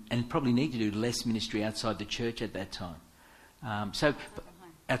do, and probably need to do, less ministry outside the church at that time.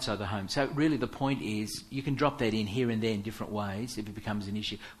 Outside the home. So really the point is you can drop that in here and there in different ways if it becomes an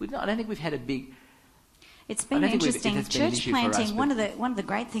issue. I don't think we've had a big... It's been interesting. Church planting, one of the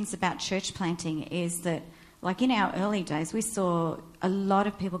great things about church planting is that, like in our early days, we saw a lot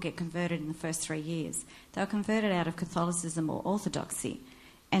of people get converted in the first 3 years. They were converted out of Catholicism or Orthodoxy.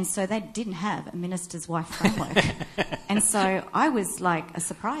 And so they didn't have a minister's wife framework. And so I was like a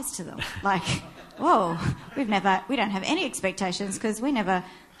surprise to them. Like, whoa, we don't have any expectations because we never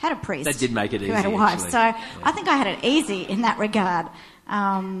had a priest. That did make it easy, who had a wife. actually. So yeah. I think I had it easy in that regard.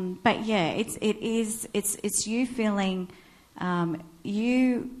 But yeah, it's you feeling,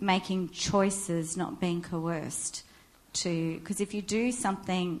 you making choices, not being coerced to, because if you do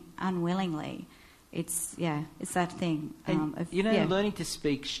something unwillingly, it's that thing. Learning to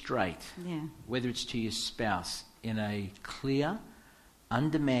speak straight, yeah. whether it's to your spouse in a clear,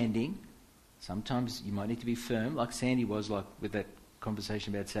 undemanding, sometimes you might need to be firm, like Sandy was, like with that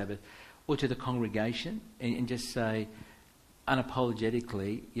conversation about Sabbath, or to the congregation, and just say,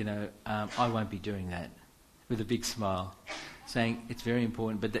 unapologetically, I won't be doing that, with a big smile, saying it's very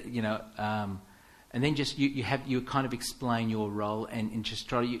important, but and then just you kind of explain your role and just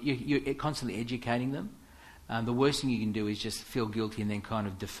try. You're constantly educating them. The worst thing you can do is just feel guilty and then kind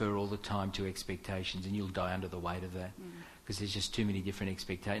of defer all the time to expectations, and you'll die under the weight of that because there's just too many different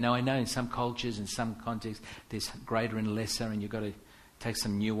expectations. Now I know in some cultures and some contexts there's greater and lesser, and you've got to take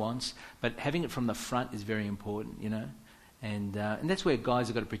some nuance. But having it from the front is very important, and that's where guys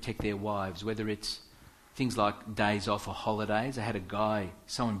have got to protect their wives, whether it's things like days off or holidays. I had a guy,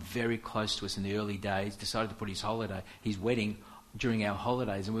 someone very close to us in the early days, decided to put his wedding during our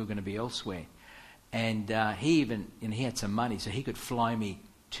holidays, and we were going to be elsewhere. And he had some money, so he could fly me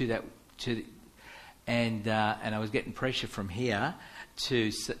to that. And I was getting pressure from here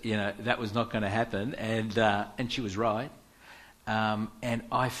to, that was not going to happen. And she was right. And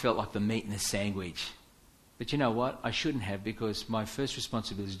I felt like the meat in the sandwich. But you know what? I shouldn't have, because my first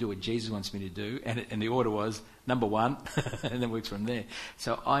responsibility is to do what Jesus wants me to do, and the order was number one, and then works from there.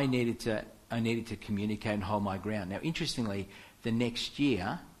 So I needed to communicate and hold my ground. Now, interestingly, the next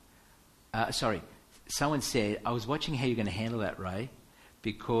year, someone said, I was watching how you're going to handle that, Ray,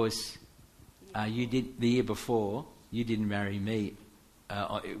 because you did the year before, you didn't marry me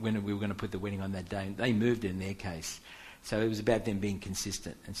when we were going to put the wedding on that day. They moved it in their case. So it was about them being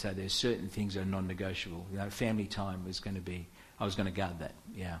consistent. And so there's certain things that are non-negotiable. Family time was going to be, I was going to guard that,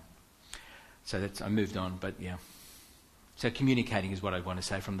 yeah. So I moved on, but yeah. So communicating is what I want to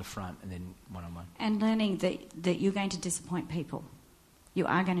say from the front, and then one-on-one. And learning that you're going to disappoint people. You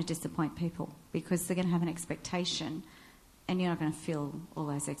are going to disappoint people because they're going to have an expectation, and you're not going to fill all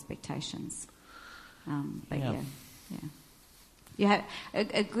those expectations. Yeah. You have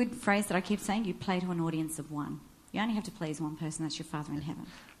a good phrase that I keep saying, you play to an audience of one. You only have to please one person, that's your Father in heaven.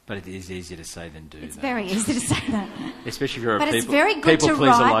 But it is easier to say than do. It's very easy to say that. Especially if you're but a people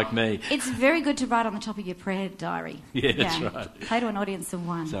pleaser like me. It's very good to write on the top of your prayer diary. Yeah, that's right. Play to an audience of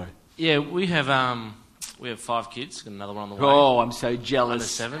one. Sorry. Yeah, we have 5 kids, got another one on the way. Oh, I'm so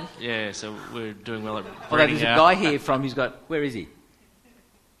jealous. Under 7. Yeah, so we're doing well at Well, there's a guy here who's got, where is he?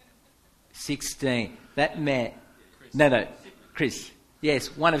 16. That man. No, Chris.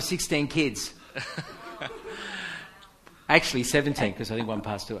 Yes, one of 16 kids. Actually, 17, because I think one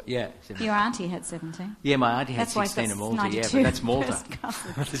passed away. Yeah, 17. Your auntie had 17. Yeah, my auntie had 16 in Malta. Yeah, but that's Malta.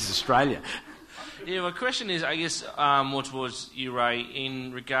 This is Australia. Yeah, my question is, I guess, more towards you, Ray,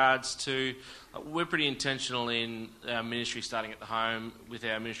 in regards to, we're pretty intentional in our ministry starting at the home with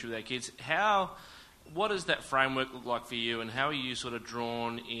our ministry with our kids. What does that framework look like for you, and how are you sort of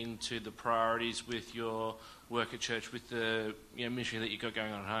drawn into the priorities with your work at church, with the ministry that you've got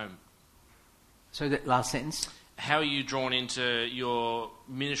going on at home? So that last sentence? How are you drawn into your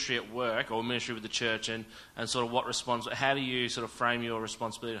ministry at work or ministry with the church, and sort of how do you sort of frame your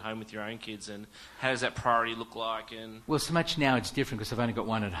responsibility at home with your own kids, and how does that priority look like? And well, so much now it's different because I've only got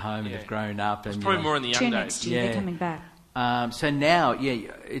one at home and they've grown up. And it's probably more in the young days. Next year, they're coming back. So now,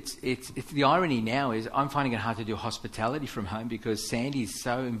 it's the irony now is I'm finding it hard to do hospitality from home because Sandy's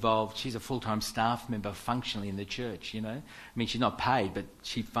so involved. She's a full-time staff member functionally in the church, you know. I mean, she's not paid, but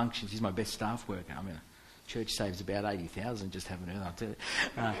she functions. She's my best staff worker. I mean, church saves about 80,000 just having her, I'll tell you.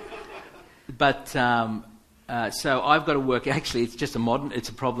 So I've got to work. Actually, it's a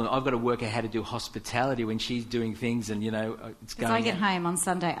problem. I've got to work out how to do hospitality when she's doing things, and it's going. Because I get home on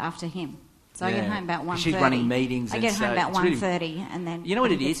Sunday after him. So I get home about 1:30. She's running meetings. I get home about 1:30, and then you know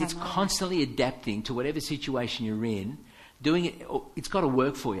what it is? It's constantly adapting to whatever situation you're in. Doing it, it's got to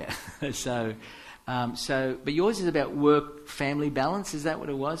work for you. But yours is about work-family balance. Is that what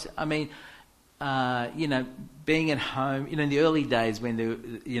it was? I mean, being at home. In the early days when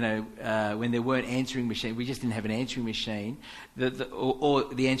when there weren't answering machines, we just didn't have an answering machine. Or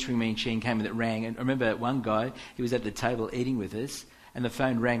the answering machine came and it rang. And I remember one guy. He was at the table eating with us. And the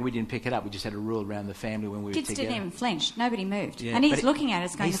phone rang, we didn't pick it up. We just had a rule around the family when we were together. Kids didn't even flinch. Nobody moved. Yeah, and he's looking at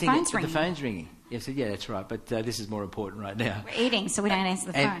us going, the phone's ringing. The phone's ringing. I said, yeah, that's right, but this is more important right now. We're eating, so we don't answer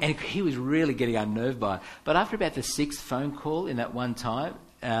the phone. And he was really getting unnerved by it. But after about the 6th phone call in that one time,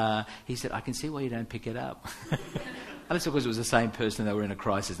 he said, I can see why you don't pick it up. Unless, of course, it was the same person. They were in a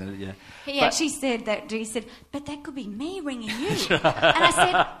crisis. He actually said that. He said, but that could be me ringing you. And I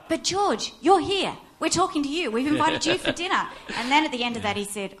said, but George, you're here. We're talking to you. We've invited you for dinner. And then at the end of that, he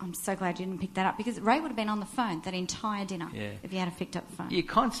said, I'm so glad you didn't pick that up, because Ray would have been on the phone that entire dinner if he had picked up the phone. You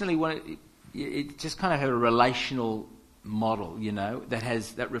constantly want to... It just kind of have a relational model,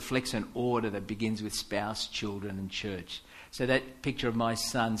 that reflects an order that begins with spouse, children and church. So that picture of my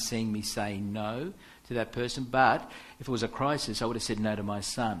son seeing me say no to that person, but if it was a crisis, I would have said no to my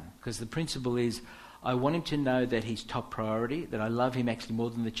son, because the principle is I want him to know that he's top priority, that I love him actually more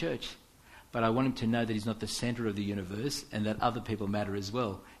than the church, but I want him to know that he's not the centre of the universe and that other people matter as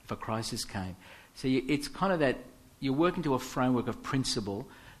well if a crisis came. So it's kind of that you're working to a framework of principle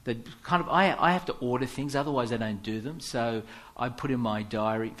that kind of I have to order things, otherwise I don't do them. So I put in my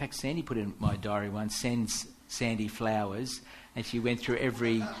diary, in fact Sandy put in my diary once, sends Sandy flowers, and she went through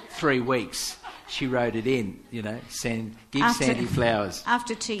every 3 weeks. She wrote it in, give Sandy flowers.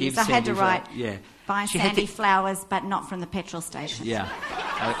 After 2 years, I had to write, buy she Sandy flowers, but not from the petrol station. Yeah.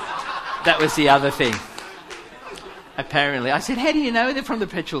 That was the other thing. Apparently. I said, how do you know they're from the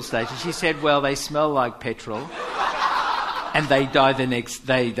petrol station? She said, well, they smell like petrol. And they die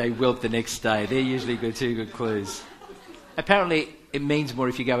they wilt the next day. They're usually two good clues. Apparently, it means more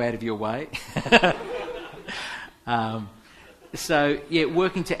if you go out of your way. Working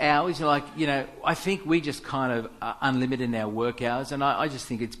to hours, I think we just kind of are unlimited in our work hours, and I just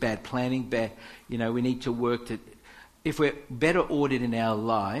think it's bad planning. We need to work to... If we're better ordered in our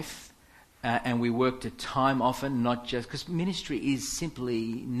life, and we work to time often, not just... Because ministry is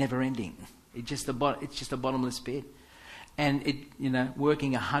simply never-ending. It's just a bottomless pit. And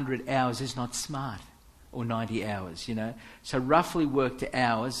working 100 hours is not smart, or 90 hours, So roughly work to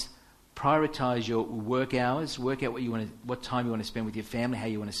hours, prioritise your work hours, work out what time you want to spend with your family, how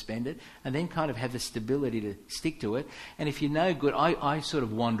you want to spend it, and then kind of have the stability to stick to it. And if you're no good, I sort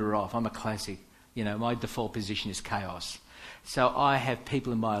of wander off. I'm a classic. My default position is chaos. So I have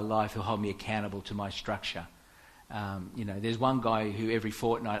people in my life who hold me accountable to my structure. There's one guy who every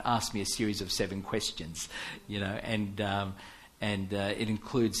fortnight asks me a series of 7 questions, and it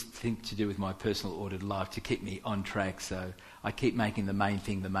includes things to do with my personal ordered life to keep me on track. So I keep making the main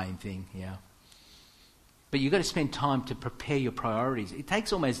thing, yeah. But you've got to spend time to prepare your priorities. It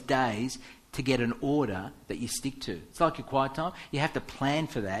takes almost days to get an order that you stick to. It's like your quiet time. You have to plan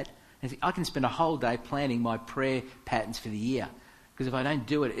for that. And I can spend a whole day planning my prayer patterns for the year, because if I don't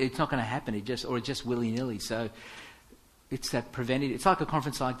do it, it's not going to happen. It's just willy-nilly. So it's that preventative. It's like a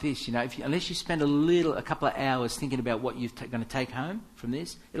conference like this. Unless you spend a couple of hours thinking about what you're going to take home from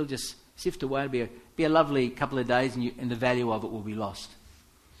this, it'll just sift away. It'll be a lovely couple of days, and the value of it will be lost.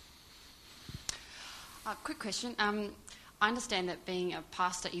 Quick question. I understand that being a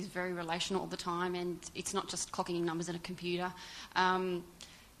pastor is very relational all the time, and it's not just clocking in numbers in a computer.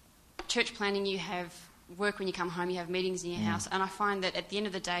 Church planning, you have work when you come home, you have meetings in your house, and I find that at the end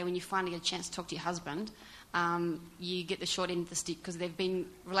of the day, when you finally get a chance to talk to your husband, you get the short end of the stick, because they've been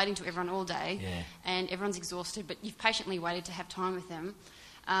relating to everyone all day, and everyone's exhausted, but you've patiently waited to have time with them.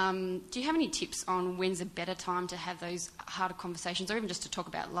 Do you have any tips on when's a better time to have those harder conversations, or even just to talk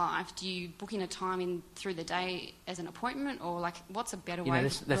about life? Do you book in a time in through the day as an appointment, or what's a better way?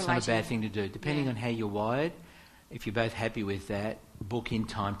 That's not a bad thing to do. Depending on how you're wired, if you're both happy with that, book in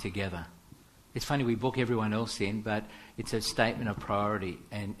time together. It's funny, we book everyone else in, but it's a statement of priority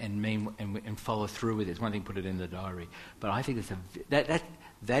and follow through with it. It's one thing, put it in the diary. But I think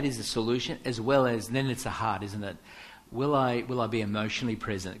that is a solution, as well as, then it's the heart, isn't it? will I be emotionally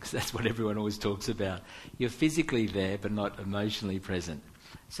present? Because that's what everyone always talks about. You're physically there, but not emotionally present.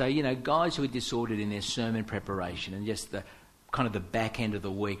 So, guys who are disordered in their sermon preparation and just the kind of the back end of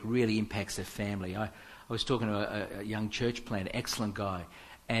the week really impacts their family. I was talking to a young church planter, excellent guy,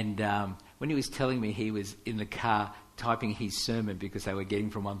 and when he was telling me he was in the car typing his sermon because they were getting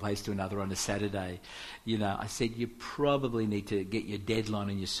from one place to another on a Saturday, I said, you probably need to get your deadline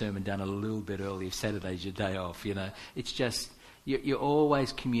and your sermon done a little bit early if Saturday's your day off, It's just, you're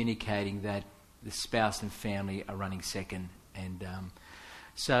always communicating that the spouse and family are running second, and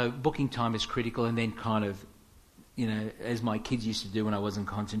so booking time is critical, and then kind of, as my kids used to do when I wasn't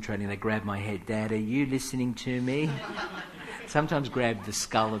concentrating, they grab my head, Dad, are you listening to me? Sometimes grab the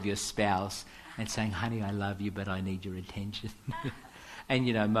skull of your spouse and saying, honey, I love you, but I need your attention.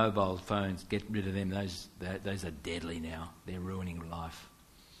 And, mobile phones, get rid of them. Those are deadly now. They're ruining life.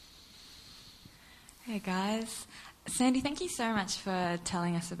 Hey, guys. Sandy, thank you so much for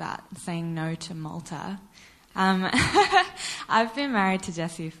telling us about saying no to Malta. I've been married to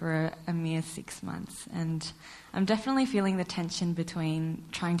Jesse for a mere 6 months, and I'm definitely feeling the tension between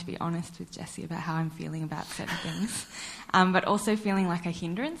trying to be honest with Jesse about how I'm feeling about certain things, but also feeling like a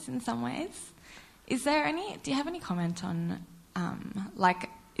hindrance in some ways. Do you have any comment on,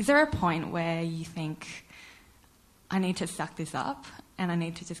 is there a point where you think, I need to suck this up and I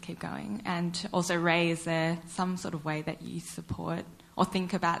need to just keep going? And also, Ray, is there some sort of way that you support or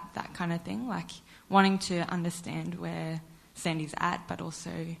think about that kind of thing, like wanting to understand where Sandy's at, but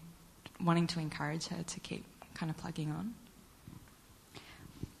also wanting to encourage her to keep kind of plugging on?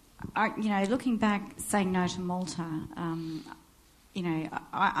 Looking back, saying no to Malta, I'm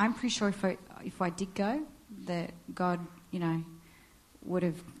pretty sure if I did go, that God, would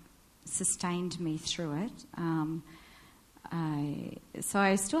have sustained me through it. So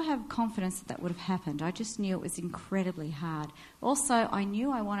I still have confidence that would have happened. I just knew it was incredibly hard. Also, I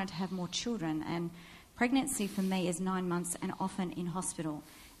knew I wanted to have more children, and pregnancy for me is 9 months and often in hospital.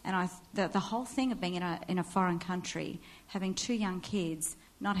 And the whole thing of being in a foreign country, having 2 young kids,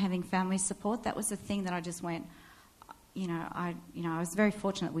 not having family support, that was the thing that I just went, I was very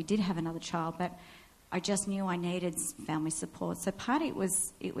fortunate we did have another child, but I just knew I needed family support. So part of it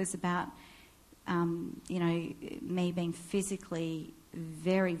was about, me being physically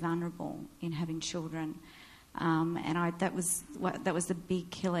very vulnerable in having children, and that was the big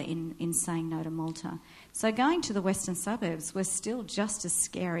killer in saying no to Malta. So going to the western suburbs was still just as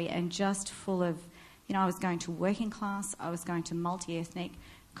scary and just full of, I was going to working class, I was going to multi-ethnic.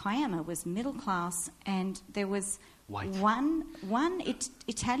 Kiama was middle class, and there was one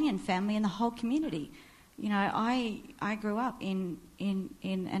Italian family in the whole community. I grew up in an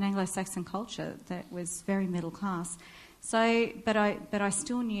Anglo-Saxon culture that was very middle class. So, but I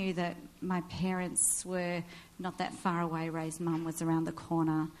still knew that my parents were not that far away. Ray's mum was around the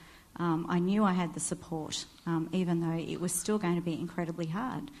corner. I knew I had the support, even though it was still going to be incredibly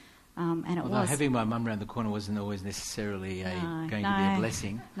hard. Although having my mum around the corner wasn't always necessarily going to be a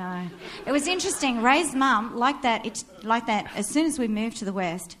blessing. No, it was interesting. Ray's mum, like that. As soon as we moved to the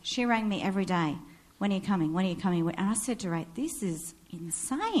west, she rang me every day. When are you coming? When are you coming? And I said to Ray, "This is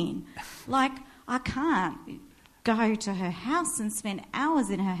insane. Like, I can't go to her house and spend hours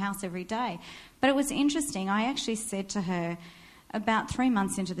in her house every day." But it was interesting. I actually said to her, about 3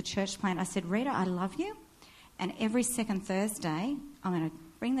 months into the church plant, I said, "Rita, I love you, and every second Thursday, I'm going to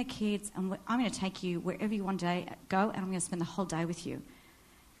bring the kids, and I'm going to take you wherever you want to go, and I'm going to spend the whole day with you."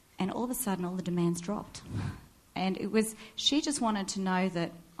 And all of a sudden, all the demands dropped. And she just wanted to know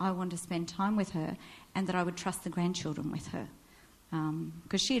that I wanted to spend time with her and that I would trust the grandchildren with her.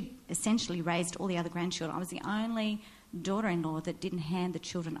 Because she had essentially raised all the other grandchildren. I was the only daughter-in-law that didn't hand the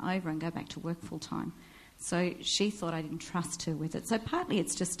children over and go back to work full-time. So she thought I didn't trust her with it. So partly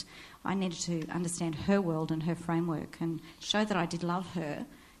it's just I needed to understand her world and her framework and show that I did love her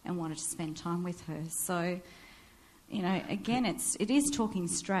and wanted to spend time with her. So, again, it is talking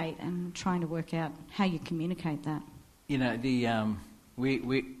straight and trying to work out how you communicate that. The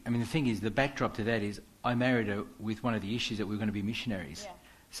thing is, the backdrop to that is I married her with one of the issues that we were going to be missionaries. Yeah.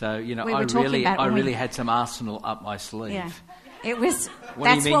 So, I really had some arsenal up my sleeve. Yeah. That's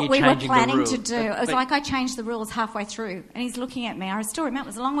what we were planning to do. It was like I changed the rules halfway through. And he's looking at me. I still remember,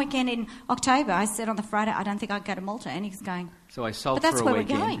 it was a long weekend in October. I said on the Friday, I don't think I'd go to Malta. And he's going, so I sulked for a weekend. But that's where we're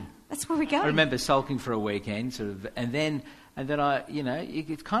going. That's where we're going. I remember sulking for a weekend, and then I,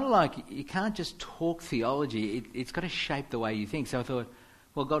 it's kind of like you can't just talk theology. It's got to shape the way you think. So I thought,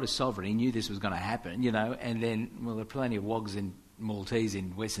 well, God is sovereign. He knew this was going to happen, and then, well, there are plenty of wogs in Maltese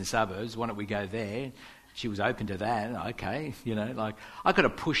in western suburbs. Why don't we go there? She was open to that. Okay, I could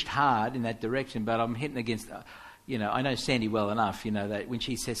have pushed hard in that direction, but I'm hitting against, I know Sandy well enough, that when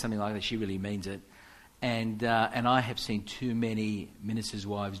she says something like that, she really means it. And I have seen too many ministers'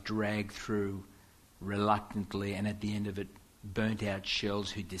 wives drag through reluctantly, and at the end of it, burnt out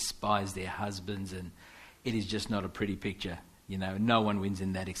shells who despise their husbands, and it is just not a pretty picture. No one wins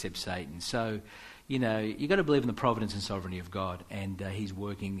in that except Satan. So, you've got to believe in the providence and sovereignty of God, and He's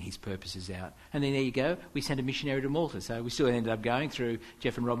working His purposes out. And then there you go, we sent a missionary to Malta, so we still ended up going through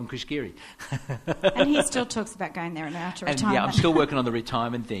Jeff and Robin Kushkiri. And he still talks about going there after retirement. Yeah, I'm still working on the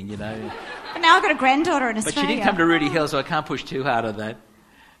retirement thing, But now I've got a granddaughter in Australia. But she did come to Rudy Hill, so I can't push too hard on that.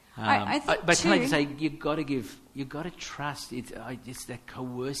 I think but too, can I just say, you've got to trust. It's that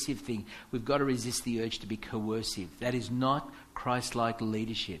coercive thing. We've got to resist the urge to be coercive. That is not Christ-like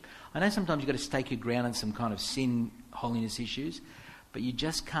leadership. I know sometimes you've got to stake your ground on some kind of sin, holiness issues, but you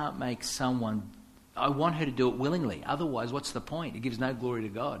just can't make someone... I want her to do it willingly. Otherwise, what's the point? It gives no glory to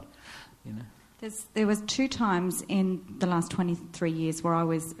God. There was 2 times in the last 23 years where I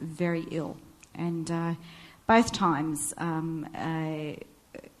was very ill, and both times...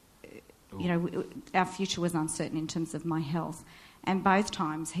 our future was uncertain in terms of my health. And both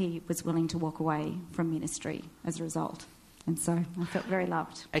times he was willing to walk away from ministry as a result. And so I felt very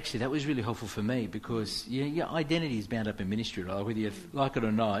loved. Actually, that was really helpful for me because your identity is bound up in ministry, right? Whether you like it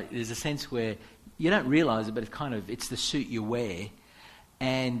or not, there's a sense where you don't realise it, but it's the suit you wear.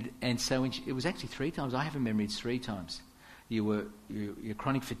 And so it was actually 3 times. I have a memory it's 3 times. Your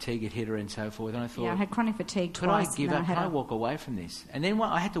chronic fatigue had hit her and so forth. And I thought, I had chronic fatigue twice. Could I give up? Can I walk away from this? And then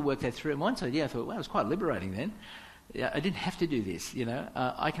I had to work that through. And once I thought, it was quite liberating then. I didn't have to do this,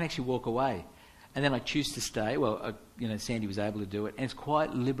 I can actually walk away. And then I choose to stay. Well, Sandy was able to do it. And it's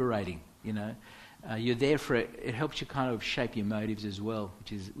quite liberating, You're there for it. It helps you kind of shape your motives as well,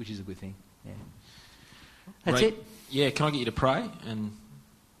 which is a good thing. Yeah. That's it. Yeah, can I get you to pray?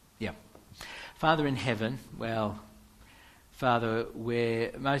 Yeah. Father in heaven, Father,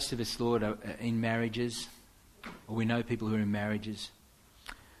 where most of us, Lord, are in marriages, or we know people who are in marriages,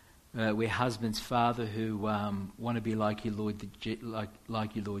 we're husbands, Father, who want to be like you, Lord,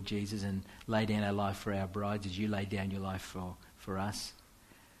 like you, Lord Jesus, and lay down our life for our brides as you lay down your life for us.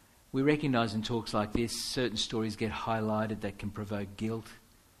 We recognise in talks like this, certain stories get highlighted that can provoke guilt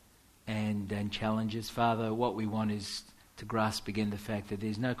and challenges. Father, what we want is to grasp again the fact that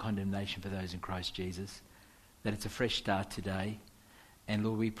there's no condemnation for those in Christ Jesus, that it's a fresh start today. And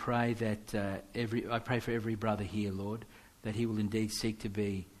Lord, we pray that I pray for every brother here, Lord, that he will indeed seek to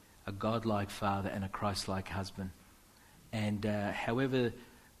be a God-like father and a Christ-like husband. And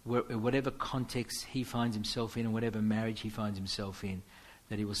whatever context he finds himself in and whatever marriage he finds himself in,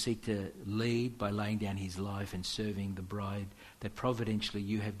 that he will seek to lead by laying down his life and serving the bride that providentially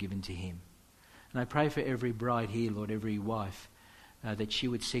you have given to him. And I pray for every bride here, Lord, every wife, that she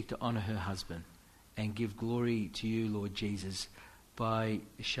would seek to honour her husband and give glory to you, Lord Jesus, by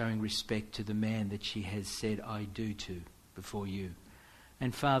showing respect to the man that she has said, I do to, before you.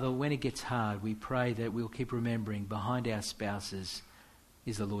 And Father, when it gets hard, we pray that we'll keep remembering behind our spouses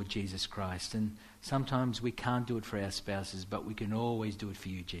is the Lord Jesus Christ. And sometimes we can't do it for our spouses, but we can always do it for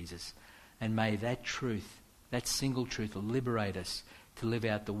you, Jesus. And may that truth, that single truth, will liberate us to live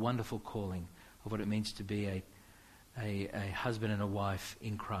out the wonderful calling of what it means to be a husband and a wife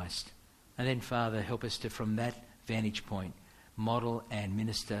in Christ. And then, Father, help us to, from that vantage point, model and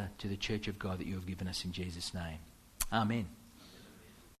minister to the church of God that you have given us in Jesus' name. Amen.